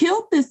if you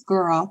killed this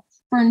girl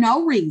for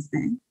no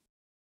reason,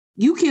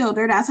 you killed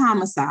her, that's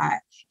homicide.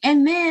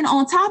 And then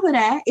on top of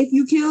that, if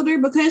you killed her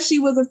because she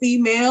was a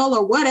female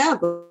or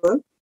whatever,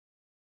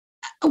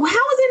 how is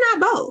it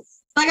not both?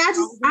 Like,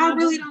 I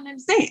really don't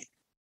understand.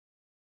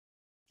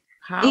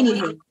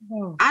 Anyway,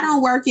 I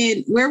don't work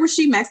in, where was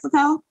she,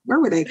 Mexico?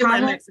 Where were they?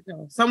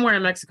 Mexico. Somewhere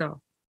in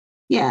Mexico.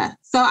 Yeah.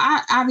 So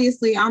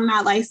I'm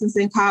not licensed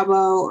in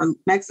Cabo or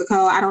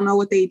Mexico. I don't know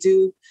what they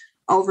do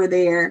over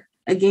there.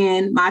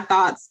 Again, my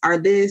thoughts are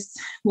this.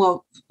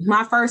 Well,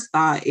 my first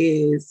thought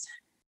is,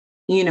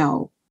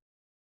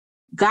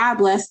 God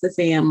bless the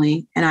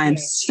family. And I'm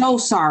so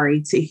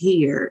sorry to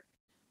hear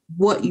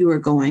what you are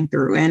going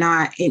through. And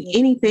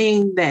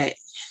anything that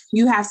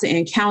you have to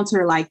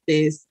encounter like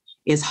this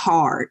is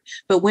hard.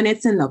 But when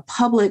it's in the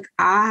public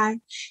eye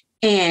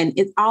and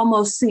it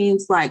almost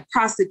seems like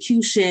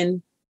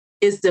prosecution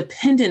is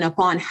dependent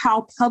upon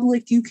how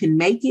public you can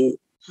make it,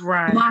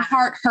 right? My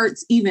heart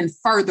hurts even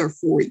further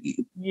for you.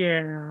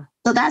 Yeah.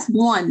 So that's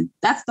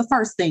the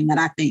first thing that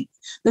I think.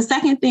 The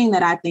second thing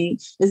that I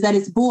think is that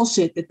it's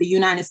bullshit that the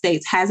United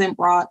States hasn't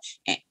brought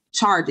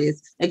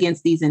charges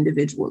against these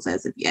individuals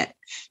as of yet.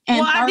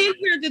 And I did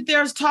hear that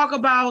there's talk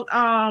about,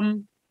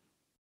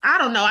 I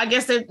don't know, I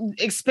guess they're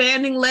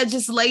expanding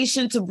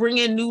legislation to bring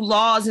in new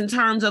laws in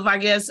terms of, I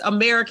guess,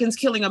 Americans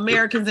killing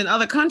Americans in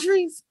other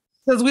countries.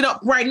 Because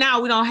right now,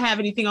 we don't have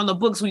anything on the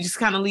books. We just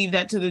kind of leave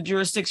that to the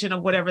jurisdiction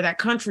of whatever that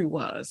country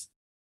was.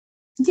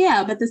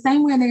 Yeah, but the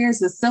same way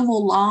there's a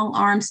civil long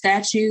arm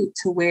statute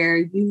to where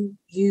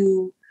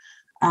you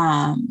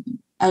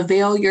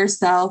avail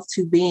yourself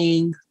to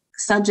being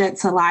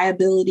subject to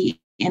liability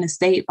in a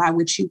state by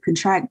which you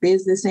contract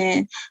business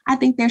in, I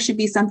think there should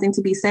be something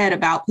to be said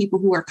about people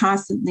who are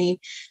constantly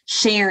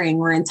sharing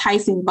or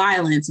enticing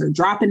violence or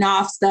dropping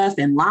off stuff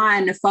and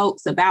lying to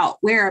folks about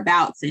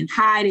whereabouts and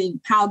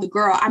hiding how the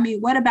girl,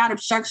 what about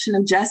obstruction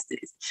of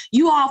justice?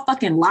 You all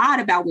fucking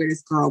lied about where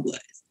this girl was.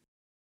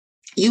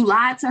 You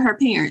lied to her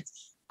parents.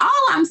 All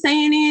I'm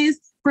saying is,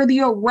 for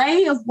the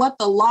array of what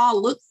the law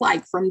looks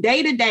like from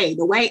day to day,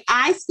 the way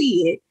I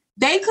see it,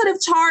 they could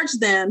have charged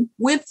them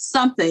with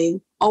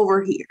something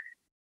over here.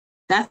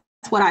 That's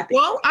what I think.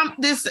 Well,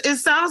 it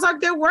sounds like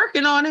they're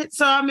working on it.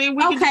 So,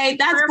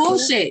 that's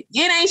bullshit.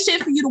 It ain't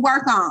shit for you to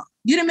work on.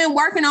 You done been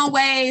working on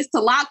ways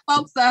to lock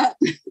folks up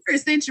for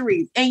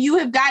centuries, and you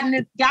have gotten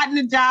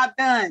the job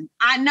done.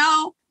 I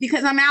know,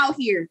 because I'm out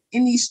here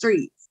in these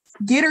streets.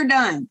 Get her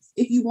done.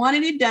 If you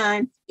wanted it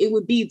done, it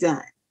would be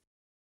done.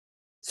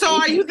 So,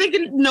 are you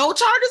thinking no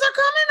charges are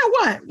coming, or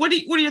what?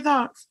 What are your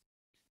thoughts?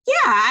 Yeah,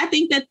 I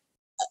think that,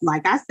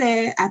 like I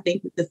said, I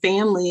think that the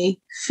family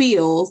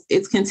feels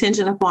it's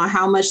contingent upon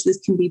how much this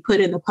can be put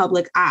in the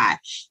public eye.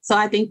 So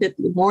I think that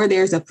the more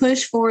there's a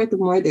push for it, the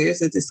more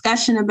there's a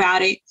discussion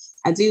about it.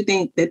 I do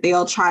think that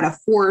they'll try to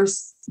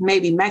force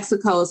maybe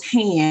Mexico's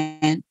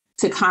hand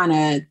to kind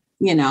of,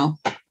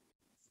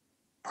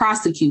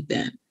 prosecute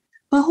them.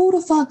 But who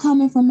the fuck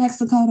coming from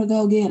Mexico to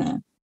go get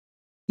them?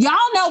 Y'all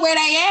know where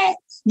they at?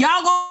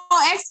 Y'all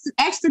gonna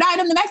extradite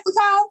them to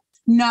Mexico?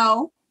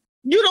 No.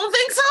 You don't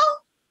think so?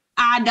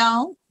 I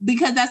don't,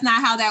 because that's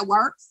not how that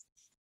works.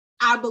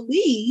 I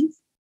believe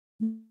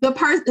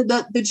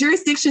the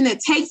jurisdiction that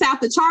takes out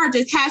the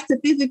charges has to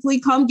physically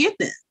come get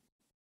them.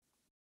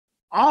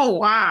 Oh,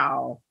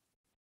 wow.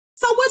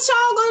 So what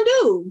y'all gonna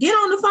do? Get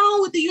on the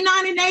phone with the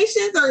United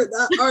Nations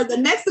or the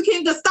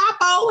Mexican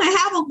Gestapo and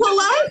have them pull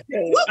up?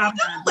 What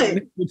we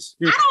doing?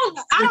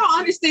 I don't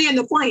understand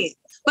the plan.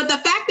 But the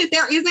fact that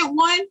there isn't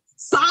one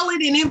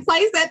solid and in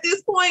place at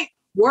this point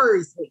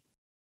worries me.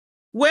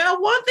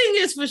 Well, one thing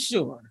is for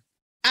sure.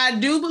 I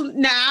do.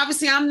 Now,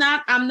 obviously, I'm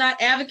not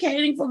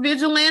advocating for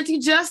vigilante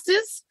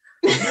justice.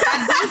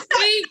 I do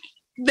think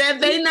that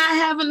they're not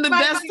having the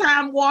best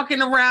time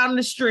walking around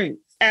the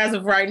streets as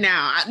of right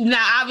now.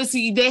 Now,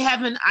 obviously, they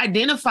haven't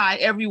identified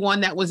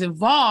everyone that was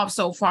involved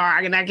so far,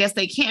 and I guess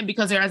they can't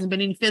because there hasn't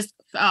been any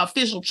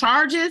official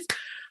charges.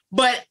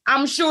 But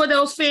I'm sure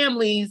those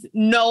families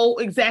know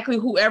exactly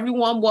who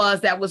everyone was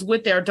that was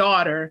with their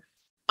daughter.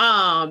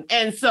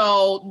 And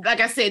so, like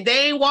I said,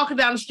 they ain't walking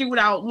down the street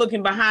without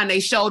looking behind their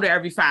shoulder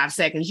every 5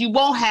 seconds. You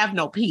won't have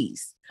no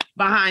peace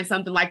behind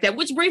something like that,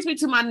 which brings me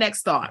to my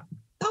next thought.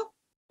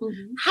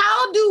 Mm-hmm.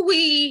 How do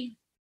we,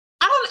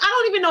 I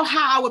don't even know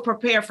how I would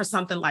prepare for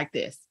something like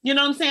this. You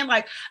know what I'm saying?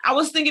 Like, I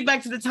was thinking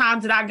back to the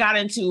times that I got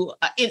into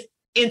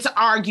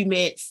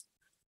arguments,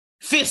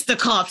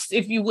 fisticuffs,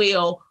 if you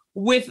will,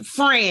 with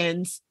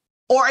friends,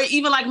 or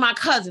even like my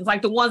cousins,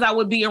 like the ones I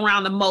would be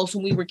around the most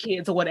when we were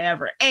kids or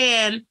whatever.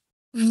 And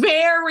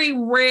very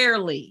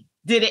rarely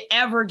did it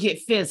ever get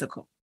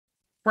physical,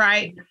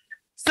 right?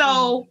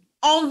 So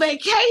on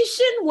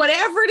vacation,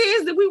 whatever it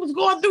is that we was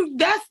going through,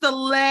 that's the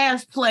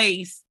last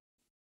place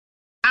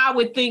I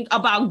would think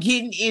about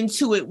getting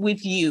into it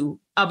with you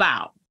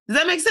about. Does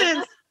that make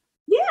sense?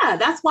 Yeah,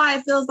 that's why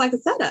it feels like a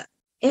setup.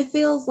 It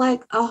feels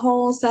like a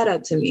whole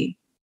setup to me.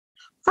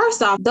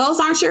 First off, those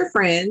aren't your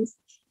friends,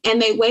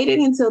 and they waited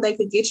until they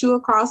could get you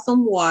across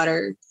some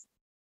water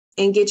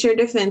and get your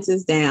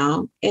defenses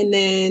down, and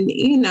then,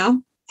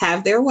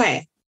 have their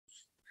way.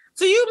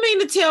 So you mean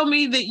to tell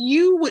me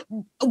that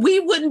we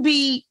wouldn't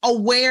be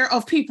aware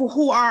of people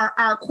who are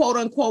our quote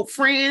unquote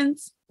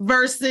friends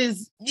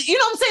versus, you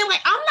know what I'm saying?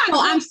 Like,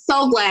 I'm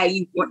so glad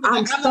you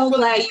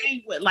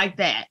like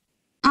that.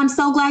 I'm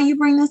so glad you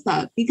bring this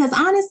up, because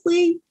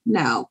honestly,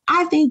 no,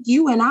 I think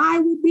you and I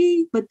would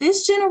be, but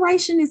this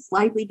generation is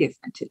slightly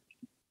different too.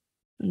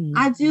 Mm-hmm.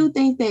 I do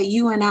think that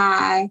you and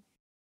I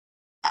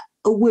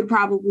would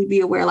probably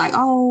be aware, like,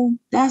 oh,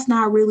 that's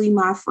not really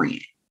my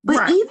friend. But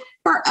right. Even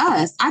for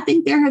us, I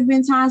think there have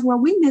been times where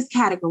we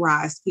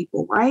miscategorize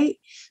people, right?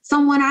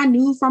 Someone I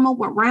knew from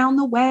around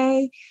the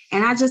way,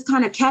 and I just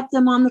kind of kept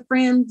them on the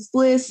friends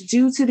list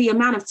due to the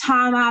amount of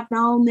time I've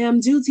known them,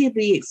 due to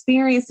the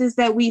experiences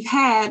that we've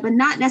had, but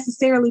not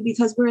necessarily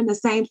because we're in the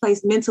same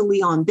place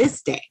mentally on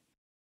this day,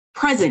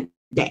 present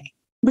day.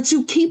 But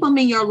you keep them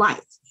in your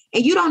life.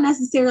 And you don't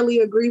necessarily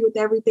agree with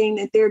everything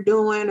that they're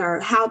doing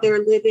or how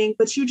they're living,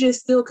 but you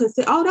just still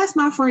consider, oh, that's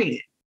my friend.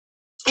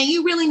 And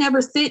you really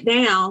never sit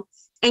down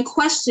and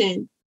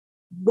question,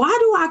 why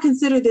do I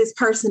consider this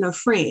person a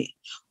friend?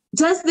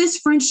 Does this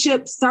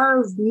friendship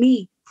serve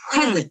me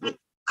presently,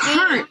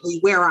 currently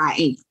where I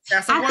am?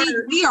 I think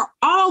we are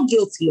all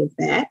guilty of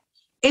that,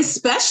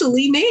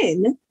 especially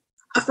men,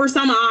 for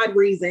some odd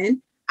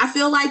reason. I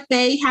feel like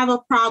they have a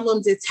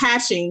problem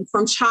detaching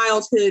from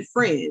childhood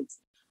friends.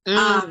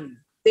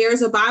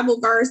 There's a Bible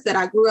verse that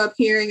I grew up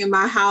hearing in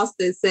my house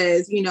that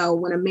says,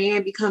 when a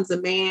man becomes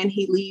a man,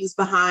 he leaves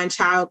behind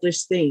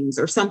childish things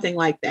or something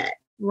like that.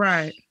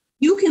 Right.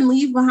 You can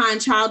leave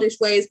behind childish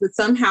ways, but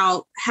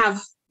somehow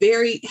have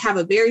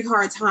a very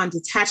hard time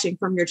detaching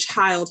from your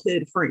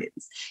childhood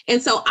friends.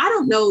 And so I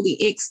don't know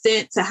the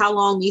extent to how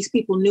long these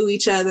people knew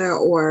each other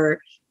or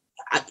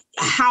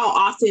how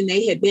often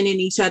they had been in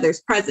each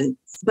other's presence.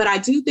 But I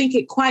do think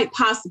it quite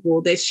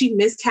possible that she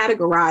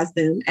miscategorized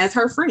them as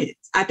her friends.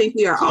 I think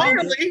we are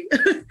clearly.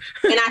 And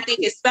I think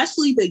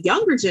especially the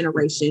younger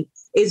generation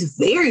is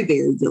very,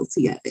 very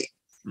guilty of it.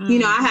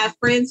 I have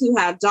friends who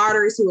have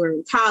daughters who are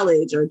in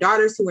college or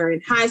daughters who are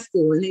in high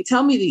school, and they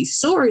tell me these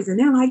stories and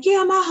they're like,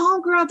 yeah, my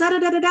homegirl,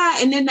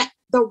 da-da-da-da-da. And then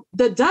the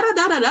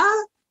da-da-da-da-da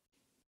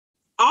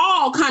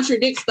all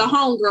contradicts the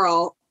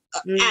homegirl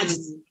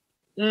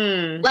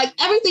adjective. Like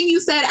everything you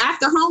said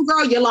after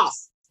homegirl, you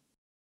lost.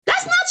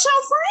 That's not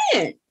your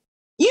friend.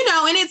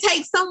 And it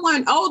takes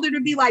someone older to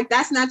be like,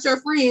 that's not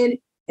your friend.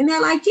 And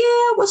they're like,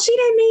 yeah, well, she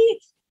didn't mean.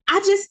 I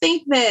just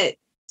think that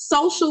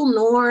social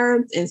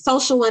norms and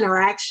social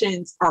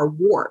interactions are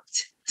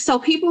warped. So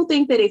people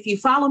think that if you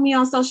follow me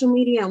on social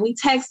media and we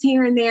text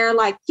here and there,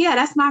 like, yeah,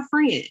 that's my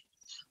friend.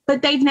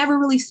 But they've never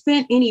really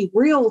spent any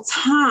real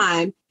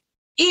time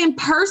in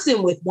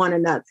person with one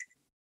another.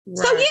 Right.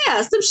 So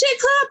yeah, some shit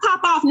could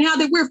pop off now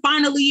that we're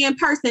finally in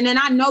person and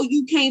I know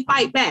you can't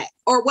fight back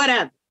or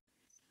whatever.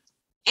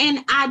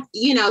 And I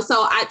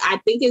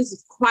think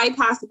it's quite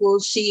possible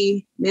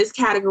she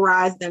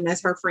miscategorized them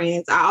as her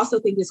friends. I also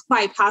think it's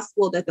quite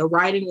possible that the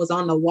writing was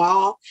on the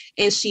wall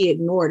and she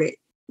ignored it,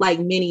 like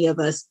many of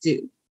us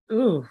do.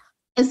 Ooh.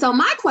 And so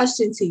my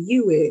question to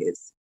you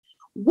is,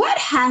 what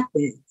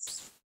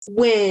happens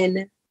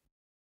when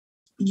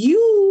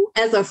you,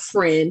 as a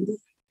friend,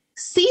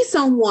 see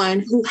someone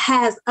who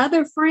has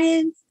other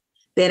friends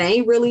that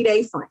ain't really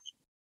their friend?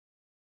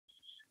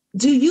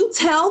 Do you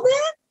tell them?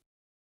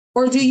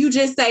 Or do you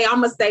just say, I'm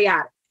going to stay out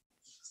of it?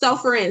 So,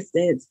 for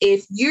instance,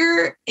 if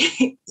you're,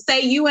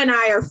 say you and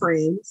I are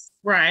friends.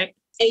 Right.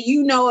 And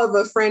you know of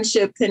a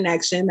friendship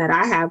connection that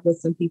I have with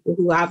some people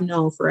who I've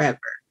known forever.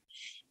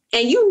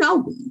 And you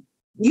know me.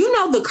 You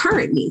know the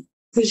current me.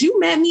 Because you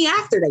met me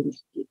after they met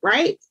me,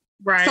 right?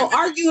 Right. So,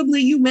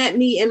 arguably, you met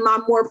me in my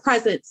more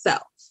present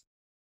self.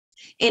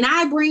 And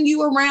I bring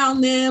you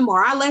around them,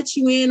 or I let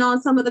you in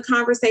on some of the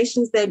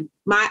conversations that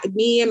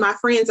me and my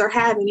friends are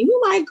having. And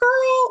you're like,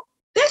 girl,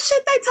 that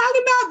shit they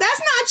talking about, that's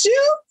not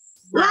you.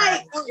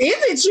 Right. Like,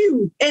 is it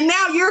you? And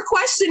now you're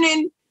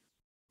questioning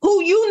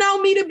who you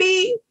know me to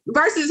be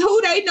versus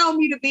who they know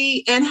me to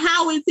be and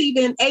how it's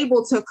even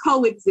able to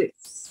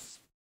coexist.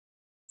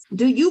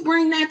 Do you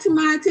bring that to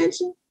my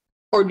attention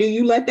or do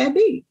you let that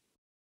be?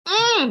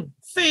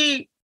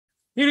 See,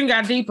 you done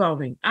got deep on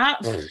me.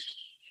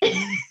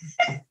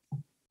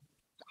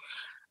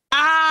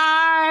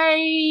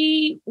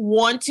 I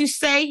want to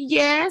say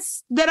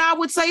yes, that I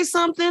would say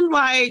something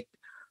like,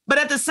 but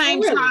at the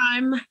same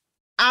time,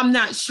 I'm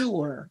not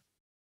sure.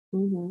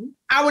 Mm-hmm.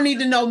 I would need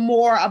to know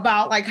more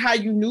about like how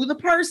you knew the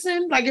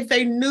person, like if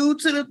they knew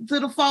to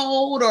the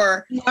fold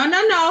or.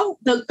 No.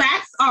 The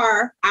facts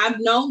are I've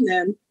known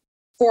them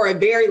for a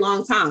very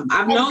long time.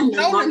 I've known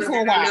them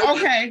for a while.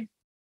 Okay.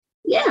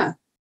 Yeah.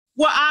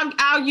 Well,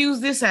 I'll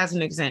use this as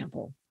an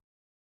example.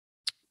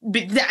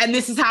 And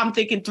this is how I'm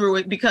thinking through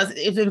it because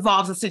it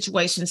involves a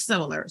situation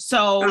similar.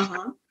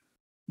 So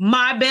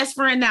my best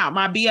friend now,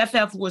 my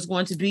BFF, was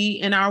going to be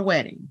in our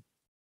wedding.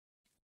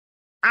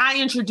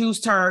 I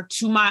introduced her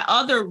to my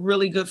other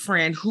really good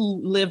friend who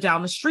lived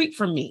down the street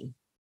from me.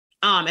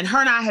 And her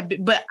and I had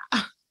been, but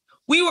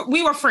we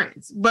were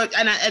friends, but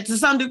to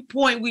some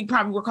point we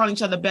probably were calling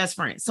each other best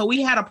friends. So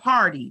we had a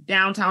party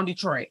downtown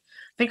Detroit.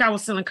 I think I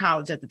was still in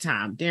college at the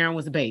time. Darren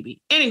was a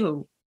baby.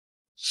 Anywho,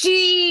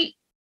 she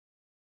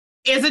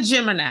is a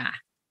Gemini.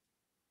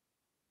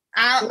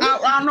 I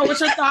don't know what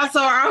your thoughts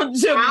are on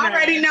Gemini. I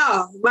already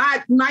know.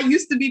 My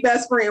used to be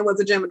best friend was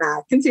a Gemini.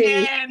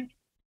 Continue. And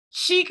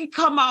she could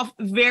come off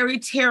very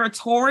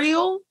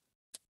territorial.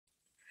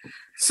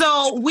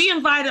 So we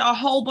invited a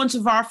whole bunch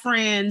of our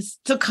friends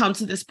to come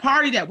to this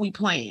party that we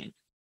planned.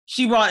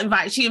 She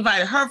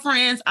invited her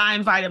friends. I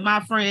invited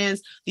my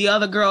friends. The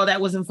other girl that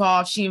was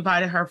involved, she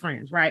invited her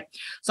friends, right?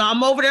 So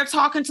I'm over there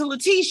talking to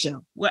Letitia.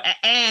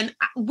 And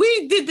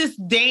we did this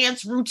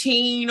dance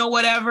routine or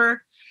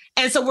whatever.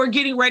 And so we're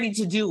getting ready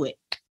to do it.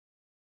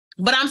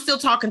 But I'm still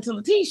talking to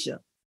Letitia.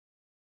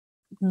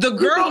 The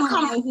girl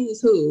comes.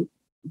 Who's who,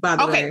 by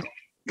the way.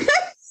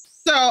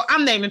 So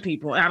I'm naming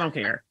people. I don't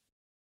care.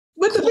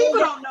 But the people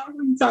don't know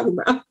who you're talking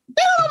about. It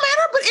don't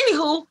matter. But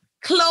anywho,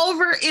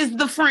 Clover is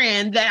the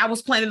friend that I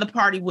was planning the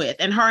party with.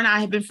 And her and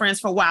I have been friends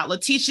for a while.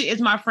 Letitia is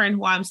my friend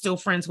who I'm still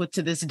friends with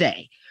to this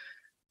day.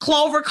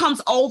 Clover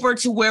comes over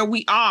to where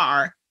we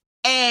are.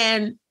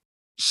 And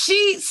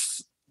she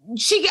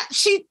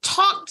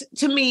talked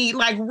to me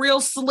like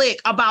real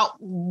slick about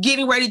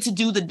getting ready to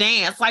do the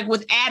dance, like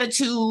with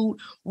attitude,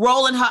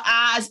 rolling her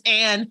eyes.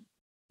 And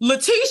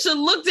Letitia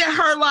looked at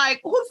her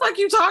like, who the fuck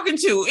you talking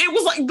to? It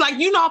was like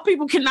you know,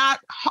 people cannot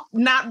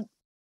not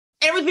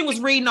everything was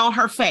reading on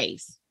her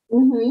face.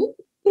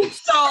 Mm-hmm.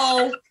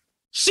 So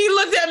she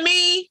looked at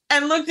me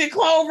and looked at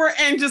Clover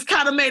and just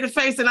kind of made a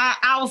face. And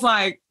I was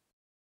like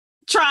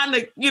trying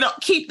to,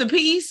 keep the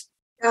peace.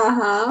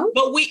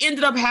 But we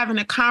ended up having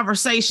a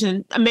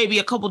conversation maybe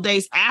a couple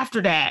days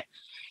after that.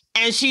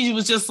 And she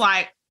was just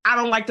like, I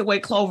don't like the way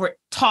Clover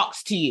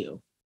talks to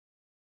you.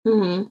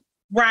 Mm-hmm.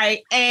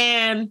 Right.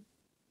 And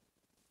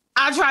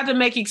I tried to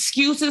make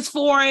excuses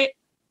for it,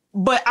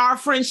 but our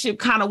friendship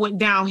kind of went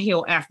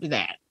downhill after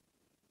that.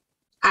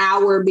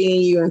 Our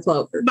being you and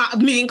Clover.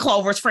 Me and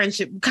Clover's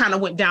friendship kind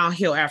of went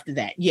downhill after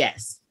that.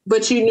 Yes.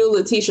 But you knew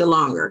Letitia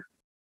longer.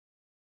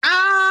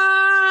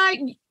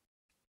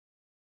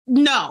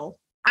 No.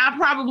 I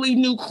probably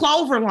knew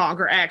Clover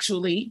longer,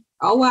 actually.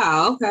 Oh,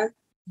 wow. Okay.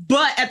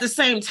 But at the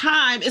same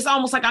time, it's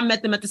almost like I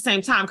met them at the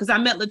same time because I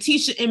met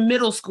Letitia in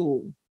middle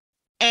school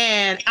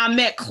and I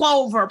met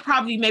Clover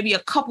probably maybe a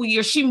couple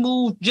years. She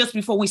moved just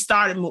before we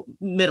started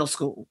middle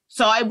school.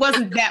 So it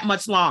wasn't that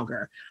much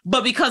longer.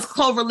 But because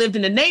Clover lived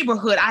in the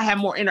neighborhood, I had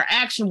more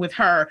interaction with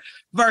her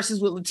versus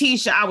with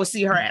Letitia. I would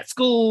see her at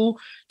school,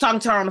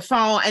 talking to her on the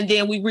phone, and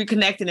then we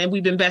reconnected and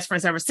we've been best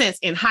friends ever since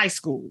in high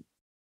school.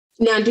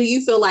 Now, do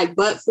you feel like,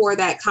 but for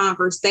that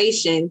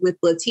conversation with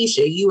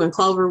Letitia, you and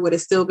Clover would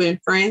have still been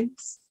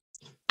friends?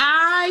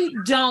 I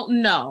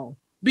don't know.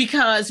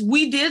 because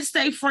we did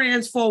stay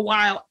friends for a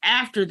while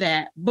after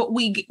that, but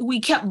we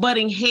kept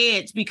butting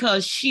heads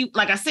because she,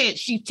 like I said,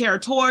 she's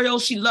territorial.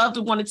 She loved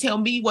to want to tell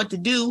me what to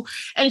do,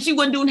 and she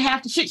wasn't doing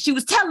half the shit she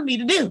was telling me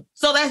to do.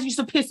 So that used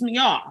to piss me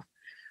off.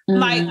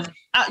 Like,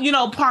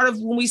 part of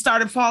when we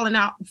started falling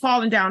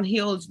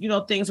downhill,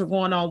 things were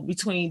going on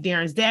between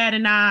Darren's dad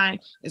and I,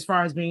 as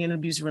far as being in an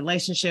abusive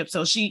relationship.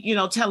 So she,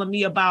 telling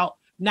me about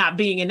not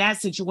being in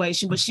that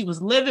situation, but she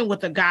was living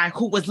with a guy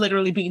who was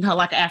literally beating her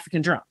like an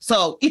African drum.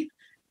 So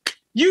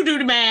you do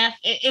the math.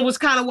 It was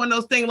kind of one of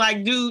those things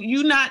like, dude,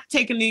 you not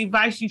taking the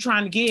advice you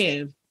trying to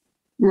give.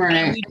 Right.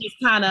 And we just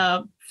kind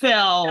of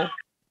fell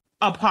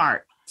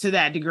apart to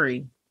that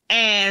degree.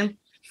 And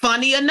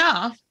funny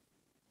enough,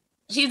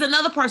 she's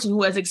another person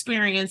who has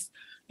experienced,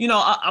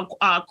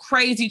 a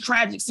crazy,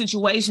 tragic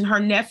situation. Her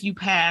nephew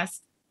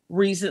passed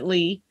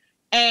recently.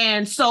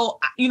 And so,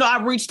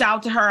 I reached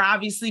out to her,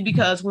 obviously,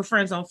 because we're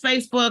friends on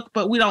Facebook,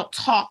 but we don't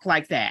talk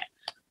like that.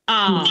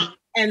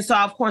 And so,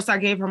 of course, I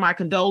gave her my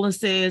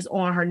condolences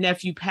on her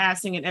nephew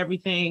passing and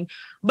everything.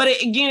 But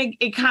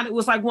it kind of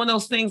was like one of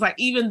those things, like,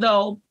 even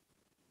though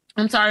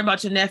I'm sorry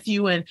about your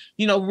nephew and,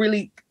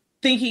 really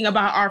thinking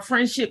about our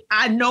friendship,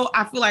 I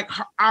feel like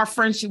our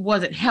friendship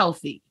wasn't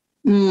healthy.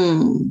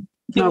 It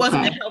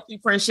wasn't a healthy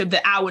friendship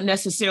that I would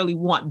necessarily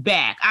want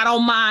back. I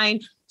don't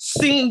mind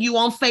seeing you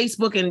on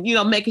Facebook and,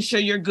 making sure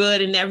you're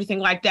good and everything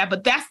like that.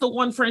 But that's the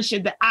one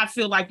friendship that I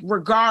feel like,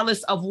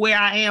 regardless of where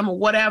I am or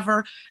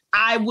whatever,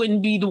 I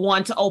wouldn't be the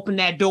one to open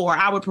that door.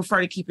 I would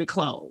prefer to keep it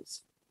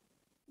closed.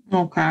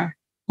 Okay.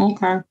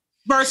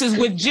 Versus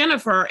with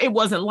Jennifer, it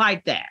wasn't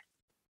like that.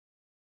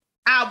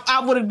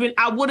 I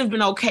would have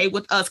been okay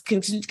with us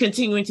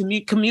continuing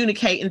to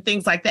communicate and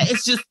things like that.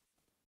 It's just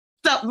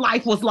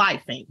life was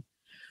lifing.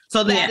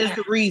 So that is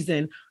the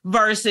reason,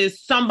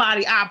 versus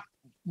somebody I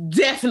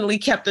definitely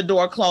kept the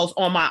door closed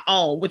on my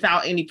own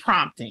without any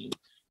prompting.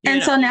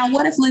 So now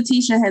what if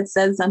Letitia had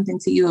said something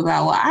to you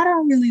about, well, I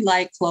don't really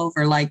like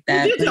Clover like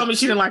that. You did tell me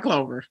she didn't like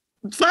Clover.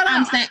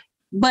 I'm saying,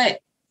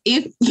 but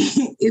if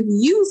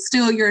you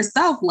still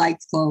yourself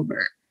liked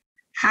Clover,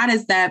 how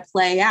does that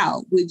play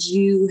out? Would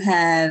you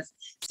have...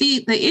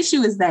 See, the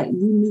issue is that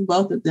you knew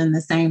both of them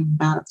the same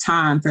amount of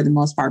time for the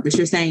most part, but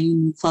you're saying you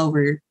knew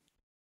Clover,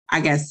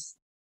 I guess,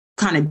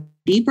 kind of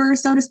deeper,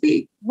 so to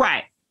speak.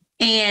 Right.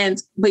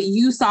 But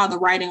you saw the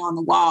writing on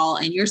the wall,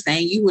 and you're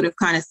saying you would have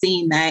kind of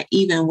seen that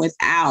even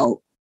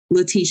without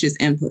Letitia's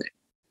input.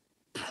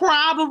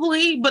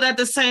 Probably, but at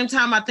the same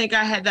time, I think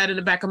I had that in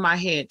the back of my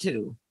head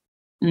too.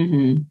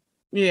 Mm-hmm.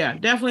 Yeah,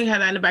 definitely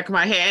had that in the back of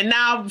my head. And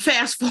now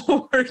fast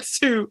forward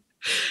to,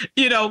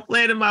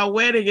 planning my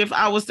wedding. If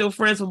I was still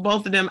friends with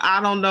both of them,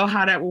 I don't know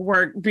how that would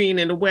work being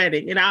in the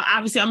wedding. And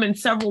obviously I'm in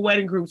several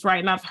wedding groups, right?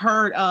 And I've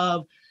heard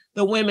of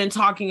the women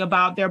talking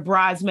about their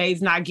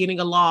bridesmaids not getting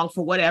along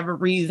for whatever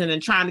reason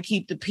and trying to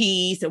keep the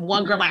peace. And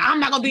one girl like, I'm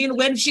not going to be in the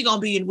wedding. She going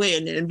to be in the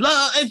wedding. And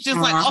blah. It's just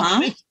like,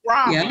 oh, this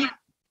drama. Yeah.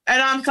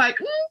 And I'm like,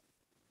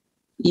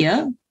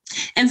 Yeah.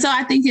 And so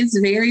I think it's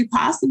very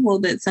possible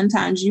that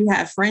sometimes you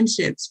have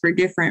friendships for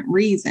different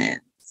reasons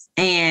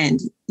and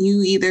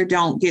you either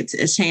don't get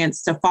a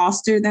chance to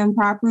foster them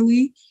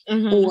properly,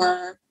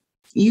 or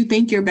you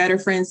think you're better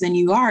friends than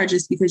you are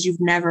just because you've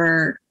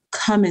never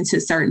come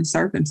into certain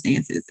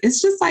circumstances.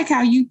 It's just like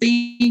how you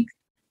think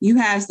you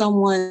have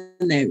someone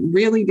that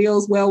really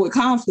deals well with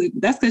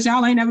conflict. That's because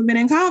y'all ain't never been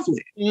in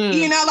conflict.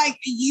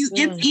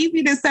 It's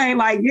easy to say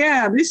like,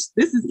 yeah, this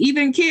is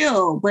even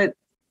kill, but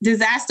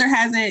disaster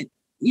hasn't,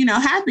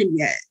 happened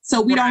yet.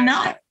 So we don't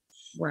know.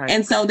 Right.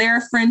 And so there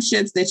are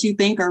friendships that you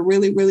think are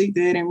really, really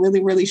good and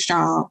really, really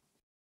strong,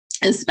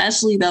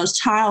 especially those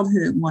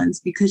childhood ones,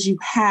 because you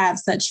have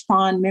such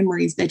fond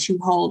memories that you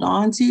hold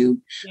on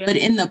to. Yeah. But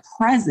in the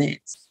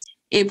present,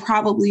 it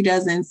probably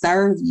doesn't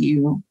serve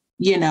you,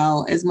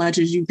 as much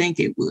as you think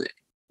it would.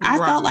 I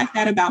felt like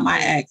that about my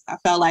ex. I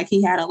felt like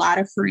he had a lot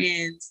of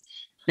friends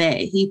that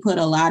he put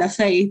a lot of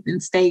faith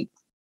and stake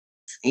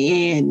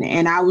in.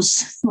 And I was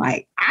just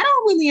like, I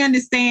don't really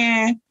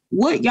understand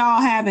what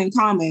y'all have in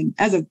common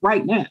as of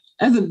right now,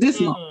 as of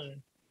this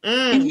moment.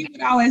 And he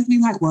would always be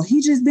like, well,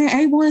 he just been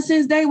A1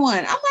 since day one.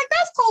 I'm like,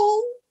 that's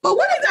cool. But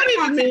what does that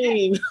even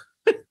mean?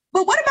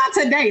 But what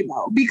about today,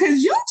 though?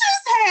 Because you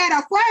just had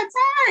a flat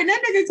tire and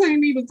that nigga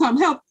couldn't even come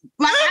help.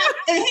 And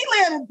he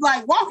lived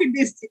like walking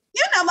distance,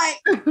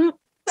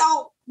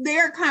 so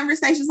there are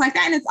conversations like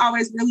that. And it's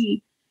always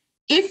really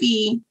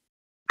iffy,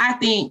 I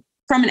think,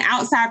 from an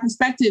outside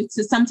perspective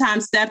to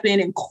sometimes step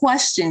in and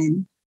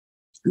question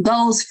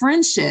those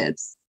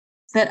friendships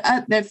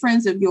that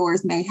friends of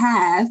yours may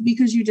have,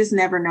 because you just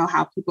never know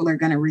how people are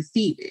going to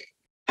receive it.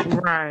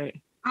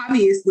 Right.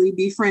 Obviously,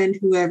 befriend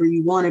whoever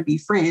you want to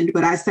befriend.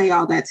 But I say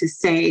all that to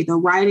say the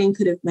writing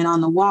could have been on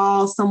the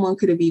wall. Someone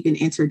could have even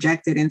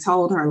interjected and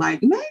told her,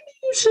 like, maybe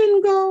you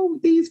shouldn't go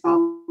with these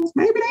folks.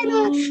 Maybe they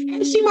not.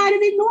 And she might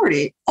have ignored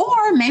it.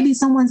 Or maybe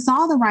someone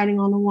saw the writing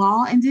on the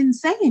wall and didn't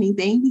say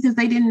anything because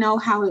they didn't know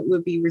how it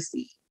would be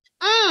received.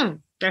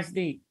 That's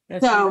deep.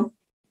 So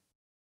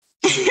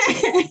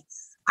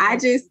I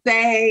just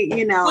say, Would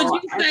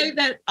you say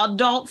that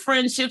adult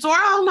friendships, or I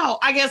don't know,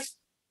 I guess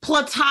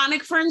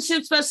platonic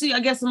friendships, especially I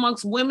guess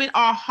amongst women,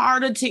 are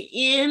harder to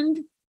end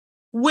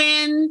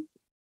when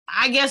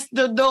I guess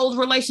those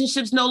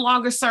relationships no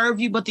longer serve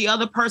you, but the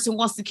other person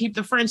wants to keep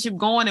the friendship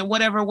going in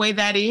whatever way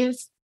that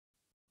is?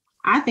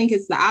 I think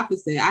it's the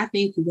opposite. I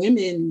think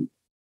women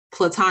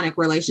platonic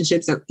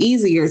relationships are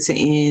easier to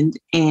end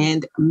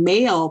and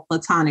male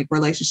platonic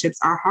relationships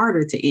are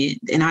harder to end.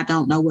 And I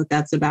don't know what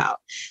that's about.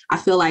 I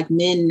feel like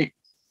men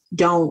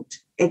don't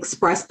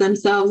express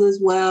themselves as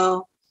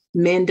well.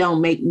 Men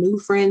don't make new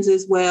friends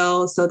as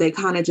well. So they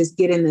kind of just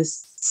get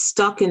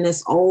stuck in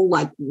this old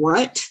like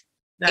rut.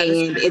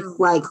 And it's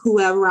like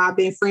whoever I've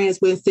been friends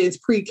with since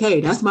pre-K,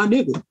 that's my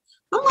nigga.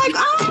 I'm like,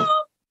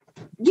 oh,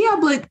 yeah,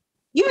 but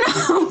you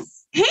know,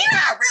 he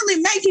not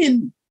really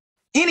making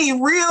any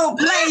real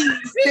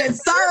plays that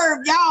serve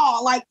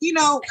y'all. Like, you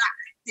know,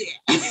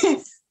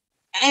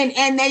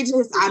 and they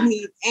just, I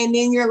mean, and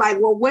then you're like,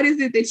 well, what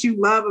is it that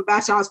you love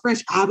about y'all's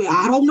friendship? I mean,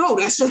 I don't know.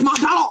 That's just my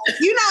dog.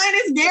 You know, and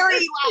it's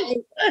very like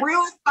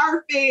real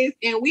surface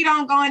and we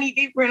don't go any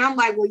deeper. And I'm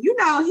like, well, you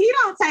know, he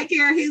don't take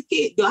care of his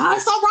kid.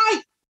 That's all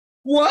right.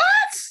 What?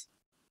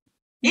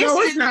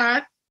 No, it's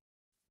not.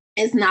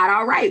 It's not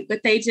all right.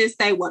 But they just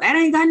say, well, that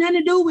ain't got nothing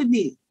to do with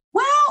me.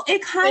 Well,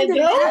 it kind of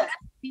does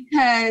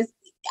because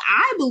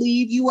I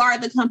believe you are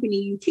the company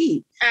you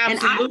keep.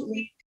 Absolutely. And I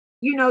believe,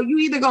 you know, you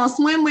either gonna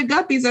swim with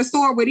guppies or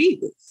soar with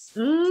eagles.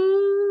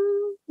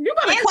 You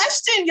better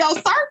question your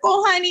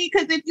circle, honey,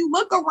 because if you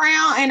look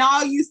around and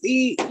all you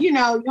see, you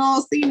know, you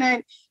don't see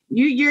nothing.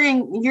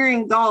 You're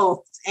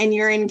engulfed and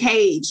you're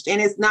encaged, and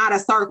it's not a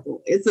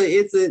circle.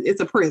 It's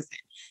a prison.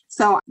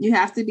 So you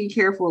have to be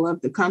careful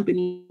of the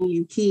company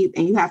you keep,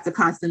 and you have to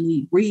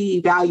constantly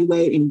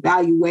reevaluate and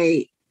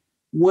evaluate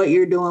what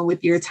you're doing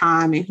with your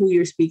time and who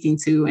you're speaking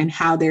to and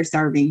how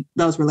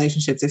those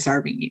relationships are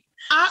serving you.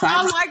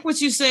 I like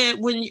what you said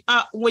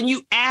when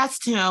you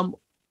asked him,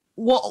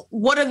 well,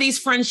 what are these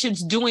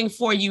friendships doing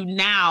for you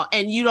now?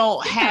 And you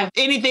don't have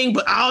anything,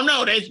 but I don't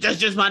know. That's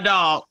just my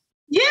dog.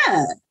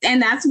 Yeah.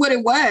 And that's what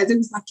it was. It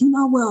was like, you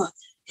know, well,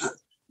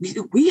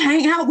 we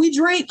hang out, we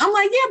drink. I'm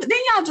like, yeah, but then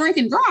y'all drink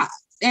and drive.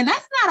 And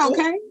that's not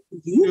okay.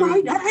 You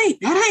right,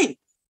 that ain't.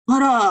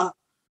 But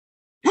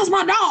that's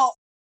my dog.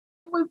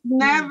 It was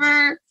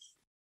never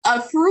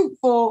a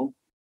fruitful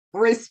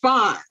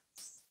response.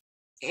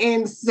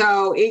 And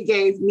so it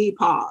gave me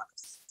pause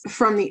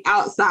from the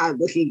outside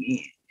looking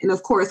in. And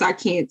of course, I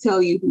can't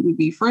tell you who to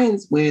be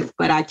friends with,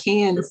 but I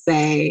can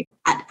say,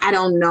 I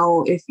don't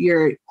know if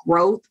your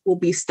growth will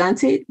be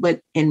stunted, but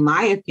in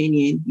my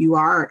opinion, you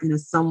are in a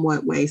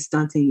somewhat way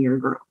stunting your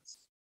growth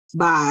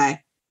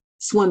by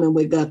swimming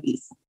with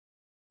guppies.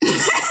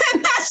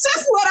 That's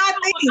just what I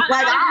think.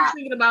 Like I was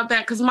thinking about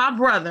that because my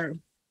brother,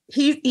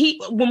 he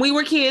when we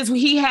were kids,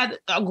 he had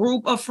a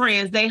group of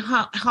friends. They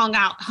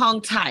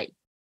hung tight.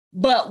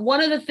 But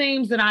one of the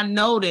things that I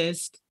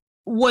noticed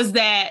was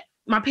that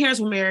my parents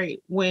were married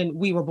when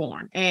we were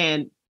born,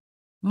 and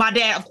my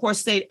dad, of course,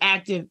 stayed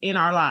active in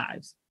our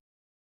lives.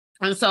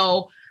 And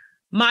so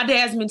my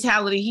dad's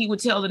mentality, he would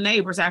tell the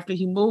neighbors after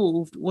he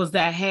moved, was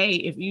that, hey,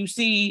 if you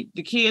see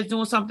the kids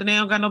doing something they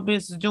don't got no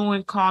business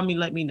doing, call me,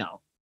 let me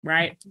know.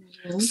 Right.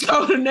 Mm-hmm.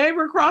 So the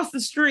neighbor across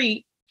the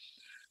street,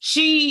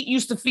 she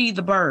used to feed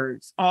the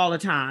birds all the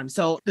time.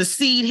 So the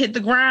seed hit the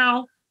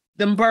ground,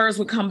 them birds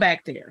would come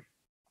back there.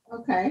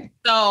 Okay.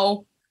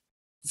 So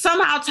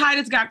somehow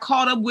Titus got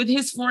caught up with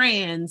his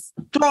friends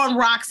throwing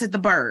rocks at the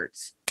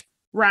birds.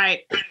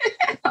 Right.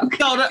 Okay.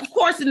 So of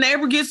course the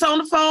neighbor gets on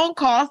the phone,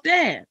 calls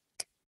Dad.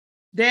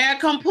 Dad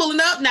come pulling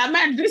up. Now,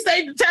 man, this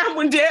ain't the time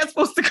when Dad's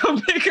supposed to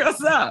come pick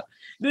us up.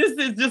 This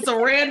is just a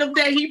random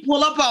day he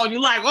pull up on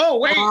you like, oh,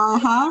 wait.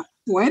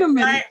 Wait a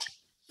minute. Right?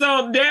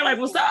 So Dad like,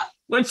 what's up?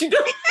 What you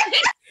doing?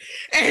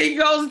 And he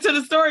goes into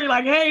the story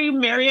like, hey,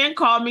 Marianne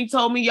called me,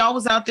 told me y'all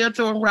was out there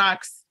throwing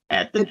rocks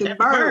at the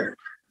bird.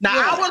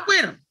 Now, I was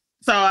with him,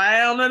 so I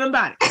don't know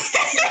about it.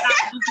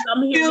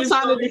 I'm here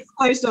trying to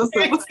displace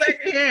yourself.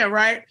 Yeah,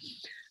 right?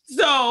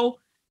 So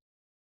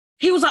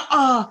he was like,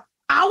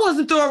 I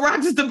wasn't throwing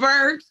rocks at the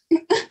birds.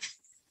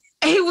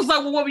 And he was like,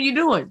 well, what were you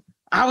doing?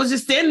 I was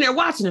just standing there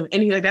watching him.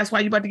 And he's like, that's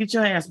why you about to get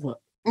your ass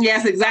whooped.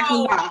 Yes, exactly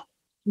why.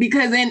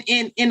 Because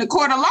in the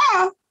court of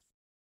law,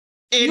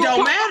 it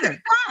don't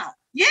matter.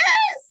 Yes.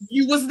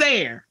 You was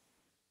there.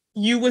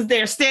 You was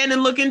there standing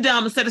looking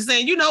dumb instead of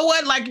saying, you know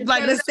what? Like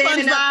this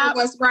standing up for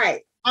what's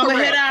right. I'm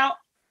gonna head out.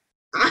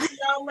 I'll see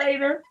y'all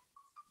later.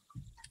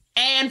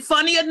 And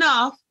funny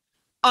enough,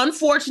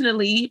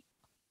 unfortunately,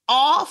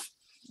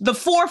 the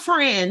 4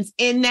 friends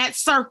in that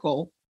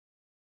circle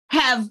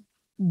have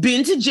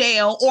been to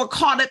jail or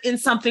caught up in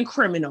something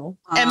criminal,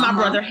 and my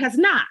brother has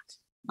not.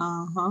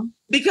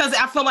 Because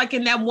I feel like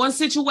in that one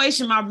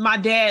situation, my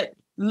dad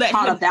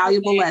taught a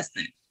valuable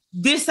lesson.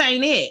 This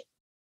ain't it.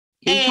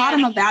 He taught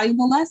him a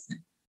valuable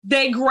lesson.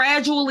 They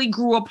gradually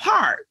grew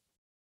apart.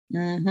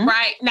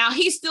 Right now,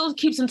 he still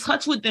keeps in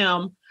touch with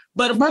them,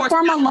 but of course,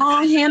 from a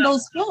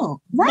long-handled spoon,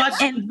 right?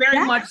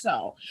 Very much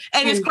so.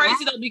 And it's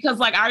crazy though because,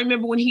 like, I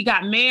remember when he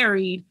got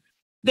married,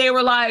 they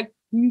were like,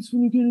 "You just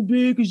want to get in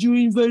bed because you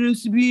invited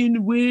us to be in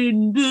the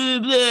wedding." Blah,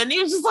 blah. And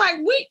he was just like,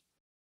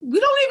 We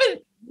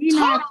don't even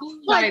talk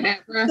like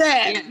that,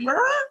 bro.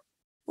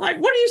 Like,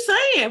 what are you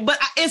saying? But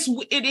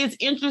it is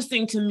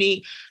interesting to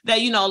me that,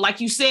 like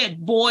you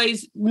said,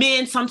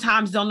 men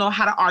sometimes don't know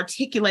how to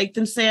articulate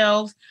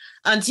themselves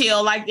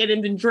until like they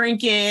didn't been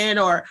drinking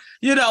or,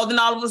 then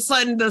all of a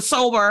sudden the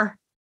sober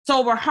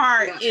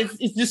heart is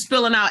just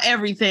spilling out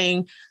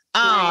everything.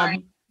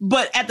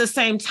 But at the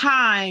same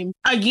time,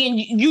 again,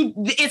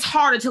 it's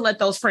harder to let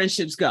those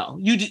friendships go.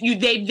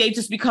 They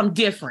just become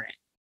different.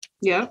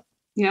 Yeah.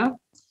 Yeah.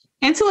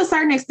 And to a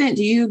certain extent,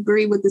 do you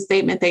agree with the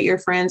statement that your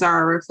friends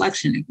are a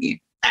reflection of you?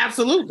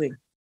 Absolutely.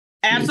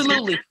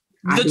 Absolutely.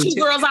 The two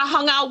girls I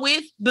hung out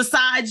with,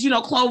 besides,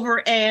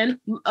 Clover and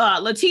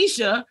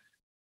Letitia,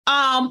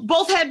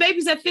 both had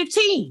babies at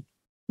 15.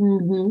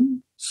 Mm-hmm.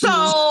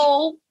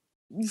 So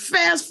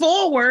fast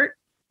forward,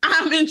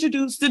 I'm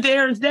introduced to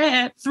Darren's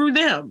dad through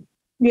them.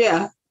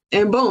 Yeah.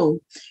 And boom.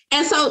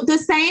 And so the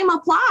same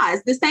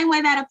applies. The same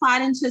way that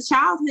applied into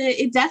childhood,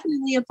 it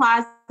definitely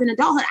applies in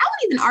adulthood. I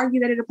would even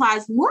argue that it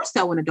applies more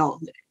so in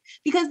adulthood,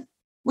 because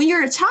when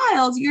you're a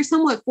child, you're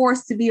somewhat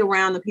forced to be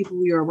around the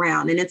people you're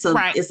around. And it's a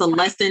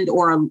lessened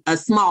or a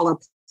smaller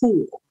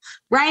pool,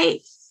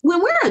 right?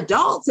 When we're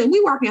adults and we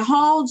working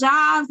whole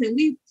jobs and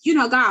we,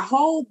 got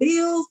whole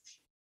bills,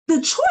 the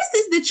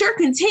choices that you're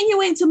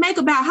continuing to make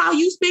about how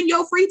you spend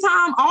your free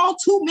time, all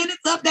 2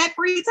 minutes of that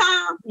free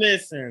time.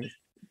 Listen.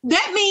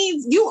 That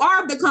means you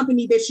are the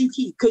company that you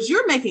keep, because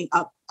you're making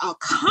a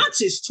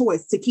conscious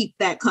choice to keep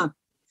that company.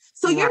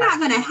 So you're not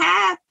going to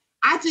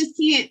I just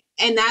can't.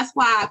 And that's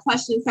why I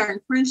question certain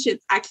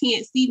friendships. I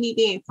can't see me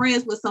being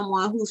friends with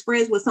someone who's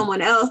friends with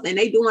someone else and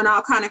they doing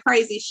all kind of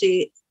crazy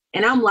shit.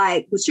 And I'm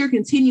like, but you're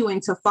continuing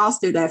to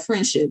foster that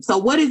friendship. So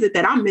what is it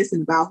that I'm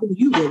missing about who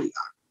you really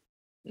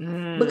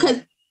are?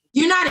 Because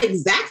you're not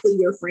exactly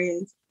your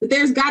friends, but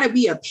there's got to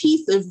be a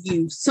piece of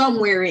you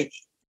somewhere in it.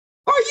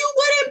 Or you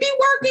wouldn't be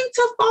working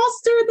to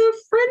foster the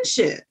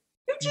friendship.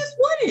 You just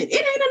wouldn't. It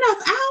ain't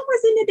enough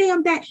hours in the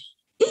damn day.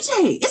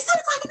 EJ, it's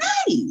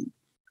 10:90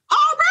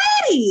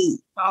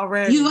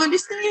 already. You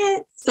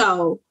understand?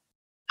 So,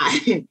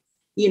 we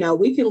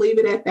can leave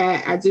it at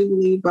that. I do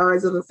believe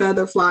birds of a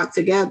feather flock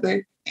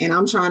together, and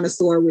I'm trying to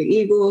soar with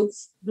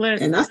eagles.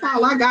 And that's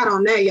all I got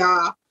on that,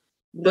 y'all.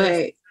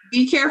 But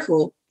be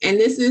careful. And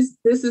this is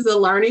a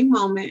learning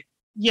moment.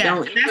 Yeah,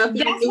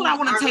 that's what I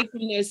want to take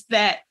from this.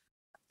 That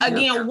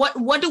again,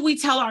 what do we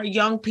tell our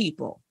young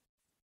people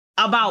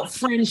about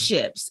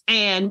friendships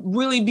and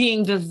really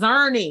being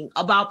discerning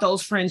about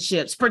those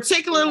friendships,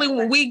 particularly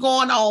when we go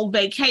on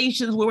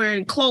vacations where we're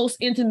in close,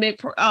 intimate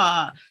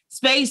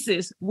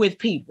spaces with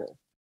people.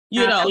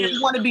 You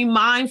want to be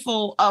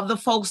mindful of the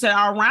folks that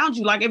are around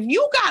you. Like if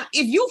you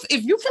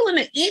feeling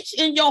an itch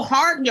in your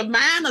heart and your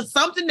mind or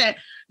something that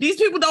these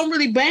people don't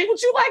really bang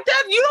with you like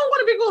that, you don't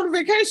want to be going on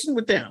vacation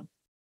with them.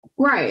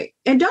 Right.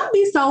 And don't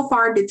be so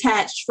far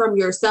detached from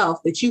yourself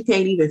that you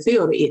can't even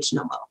feel the itch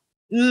no more.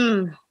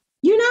 Oh,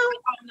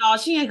 no,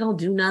 she ain't gonna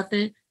do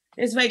nothing.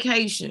 It's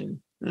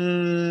vacation.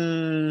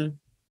 No.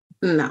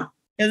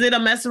 Because it'll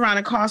mess around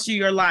and cost you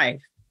your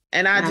life.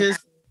 And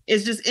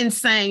it's just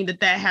insane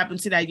that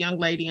happened to that young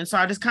lady. And so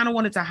I just kind of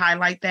wanted to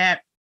highlight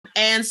that.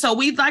 And so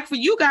we'd like for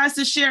you guys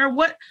to share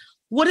what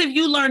have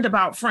you learned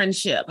about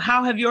friendship?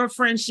 How have your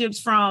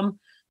friendships from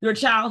your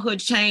childhood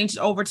changed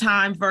over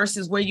time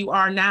versus where you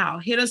are now?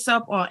 Hit us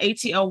up on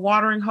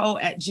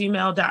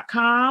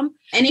atlwateringhoe@gmail.com.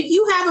 And if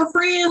you have a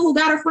friend who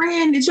got a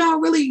friend that y'all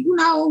really,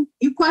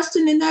 you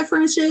questioning that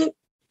friendship,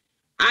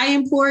 I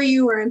implore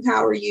you or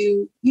empower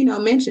you,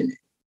 mention it.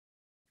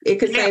 It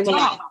could save a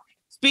life.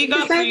 Speak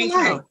up for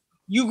yourself.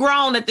 You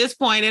grown at this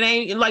point. It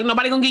ain't like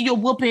nobody gonna give you a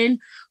whooping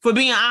for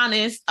being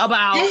honest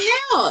about. And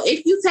hell,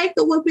 if you take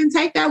the whooping,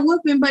 take that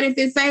whooping. But if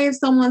it saves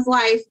someone's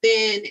life,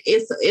 then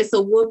it's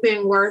a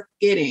whooping worth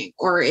getting,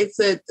 or it's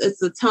a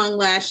tongue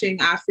lashing.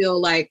 I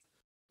feel like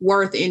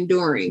worth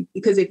enduring,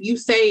 because if you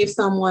save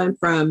someone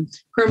from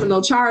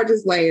criminal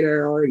charges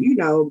later, or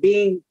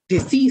being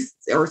deceased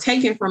or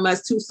taken from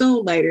us too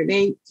soon later,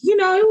 then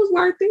it was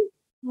worth it.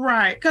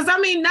 Right? Because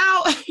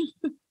now.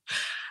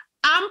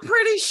 I'm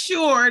pretty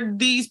sure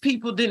these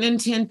people didn't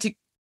intend to.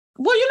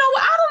 Well, you know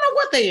what? I don't know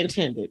what they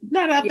intended.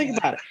 Now that I think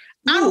about it,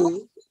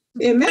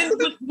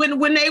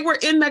 when they were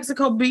in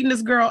Mexico beating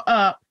this girl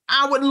up,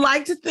 I would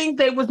like to think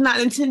they was not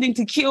intending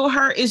to kill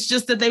her. It's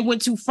just that they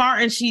went too far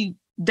and she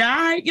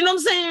died. You know what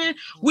I'm saying?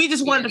 We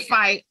just wanted to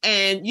fight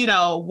and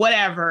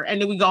whatever,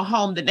 and then we go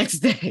home the next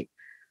day.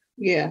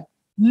 Yeah.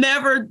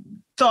 Never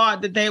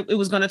thought that it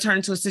was going to turn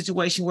into a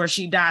situation where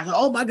she died. Like,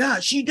 oh my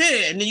God, she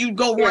did, and then you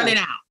go running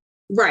out.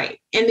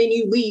 Right. And then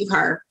you leave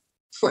her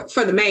for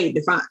the maid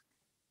to find.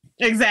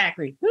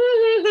 Exactly.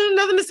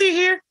 Nothing to see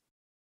here.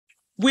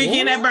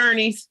 Weekend at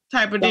Bernie's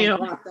type of deal.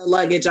 Drop the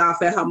luggage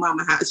off at her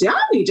mama's house. Y'all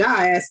need y'all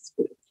asses.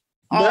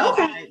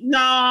 Okay.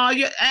 No,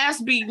 your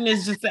ass beating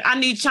is just, I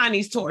need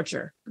Chinese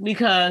torture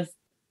because.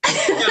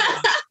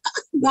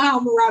 No,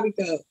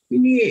 Morabito. We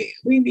need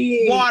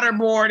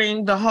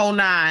waterboarding, the whole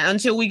nine,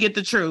 until we get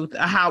the truth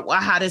of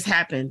how this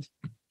happened.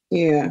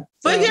 Yeah.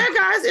 But yeah,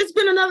 guys, it's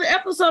been another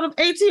episode of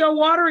ATL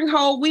Watering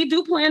Hole. We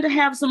do plan to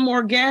have some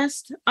more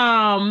guests.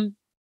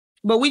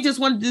 But we just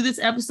want to do this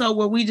episode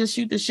where we just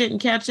shoot the shit and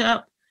catch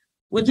up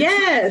with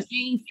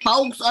the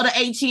folks of the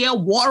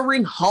ATL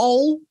Watering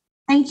Hole.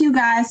 Thank you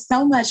guys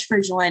so much for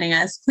joining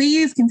us.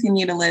 Please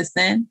continue to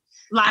listen.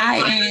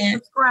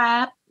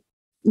 Subscribe.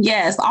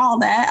 Yes, all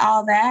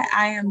that.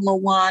 I am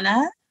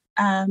Lawana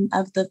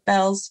of the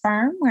Fells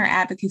Firm, where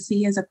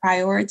advocacy is a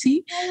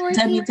priority.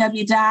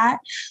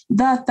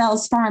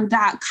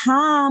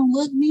 www.thefellsfirm.com.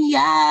 Look me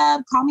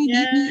up. Call me.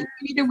 If you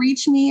need to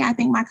reach me. I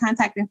think my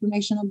contact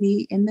information will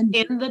be in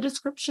the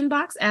description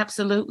box.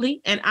 Absolutely.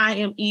 And I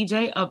am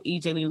EJ of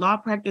EJ Lee Law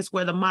Practice,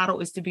 where the motto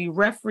is to be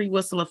referee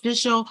whistle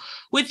official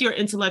with your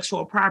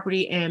intellectual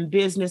property and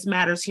business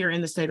matters here in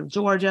the state of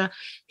Georgia.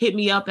 Hit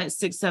me up at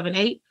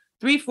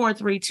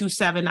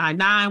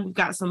 678-343-2799. We've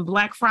got some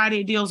Black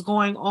Friday deals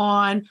going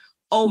on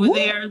over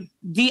there,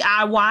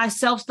 DIY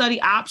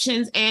self-study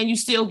options, and you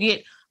still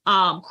get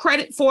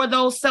credit for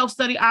those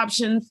self-study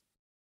options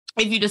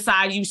if you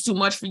decide it's too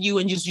much for you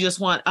and you just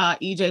want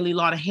EJ Lee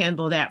Law to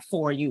handle that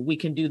for you. We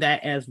can do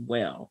that as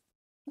well.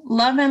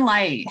 Love and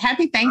light.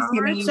 Happy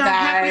Thanksgiving, you guys.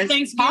 Happy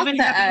Thanksgiving,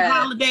 happy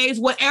holidays,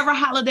 whatever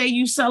holiday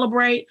you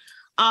celebrate.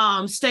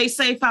 Stay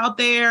safe out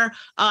there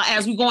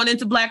as we're going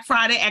into Black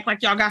Friday. Act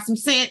like y'all got some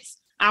sense.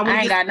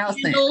 I ain't got no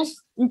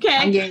sense. Okay.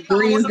 I'm getting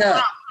greased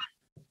up.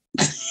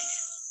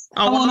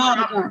 I want all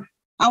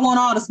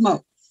the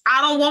smoke.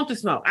 I don't want the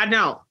smoke. I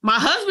don't. My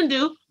husband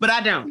do, but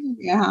I don't.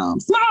 Yeah.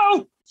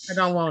 Smoke. I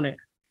don't want it.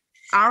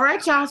 All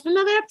right, y'all. It's been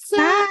another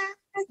episode.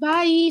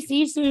 Bye. See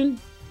you soon.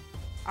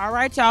 All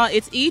right, y'all.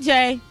 It's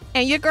EJ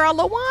and your girl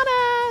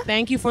Lawana.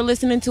 Thank you for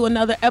listening to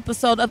another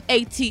episode of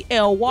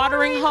ATL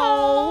Watering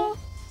Hole.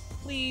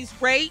 Please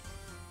rate,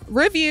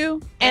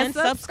 review, and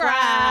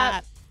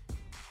subscribe.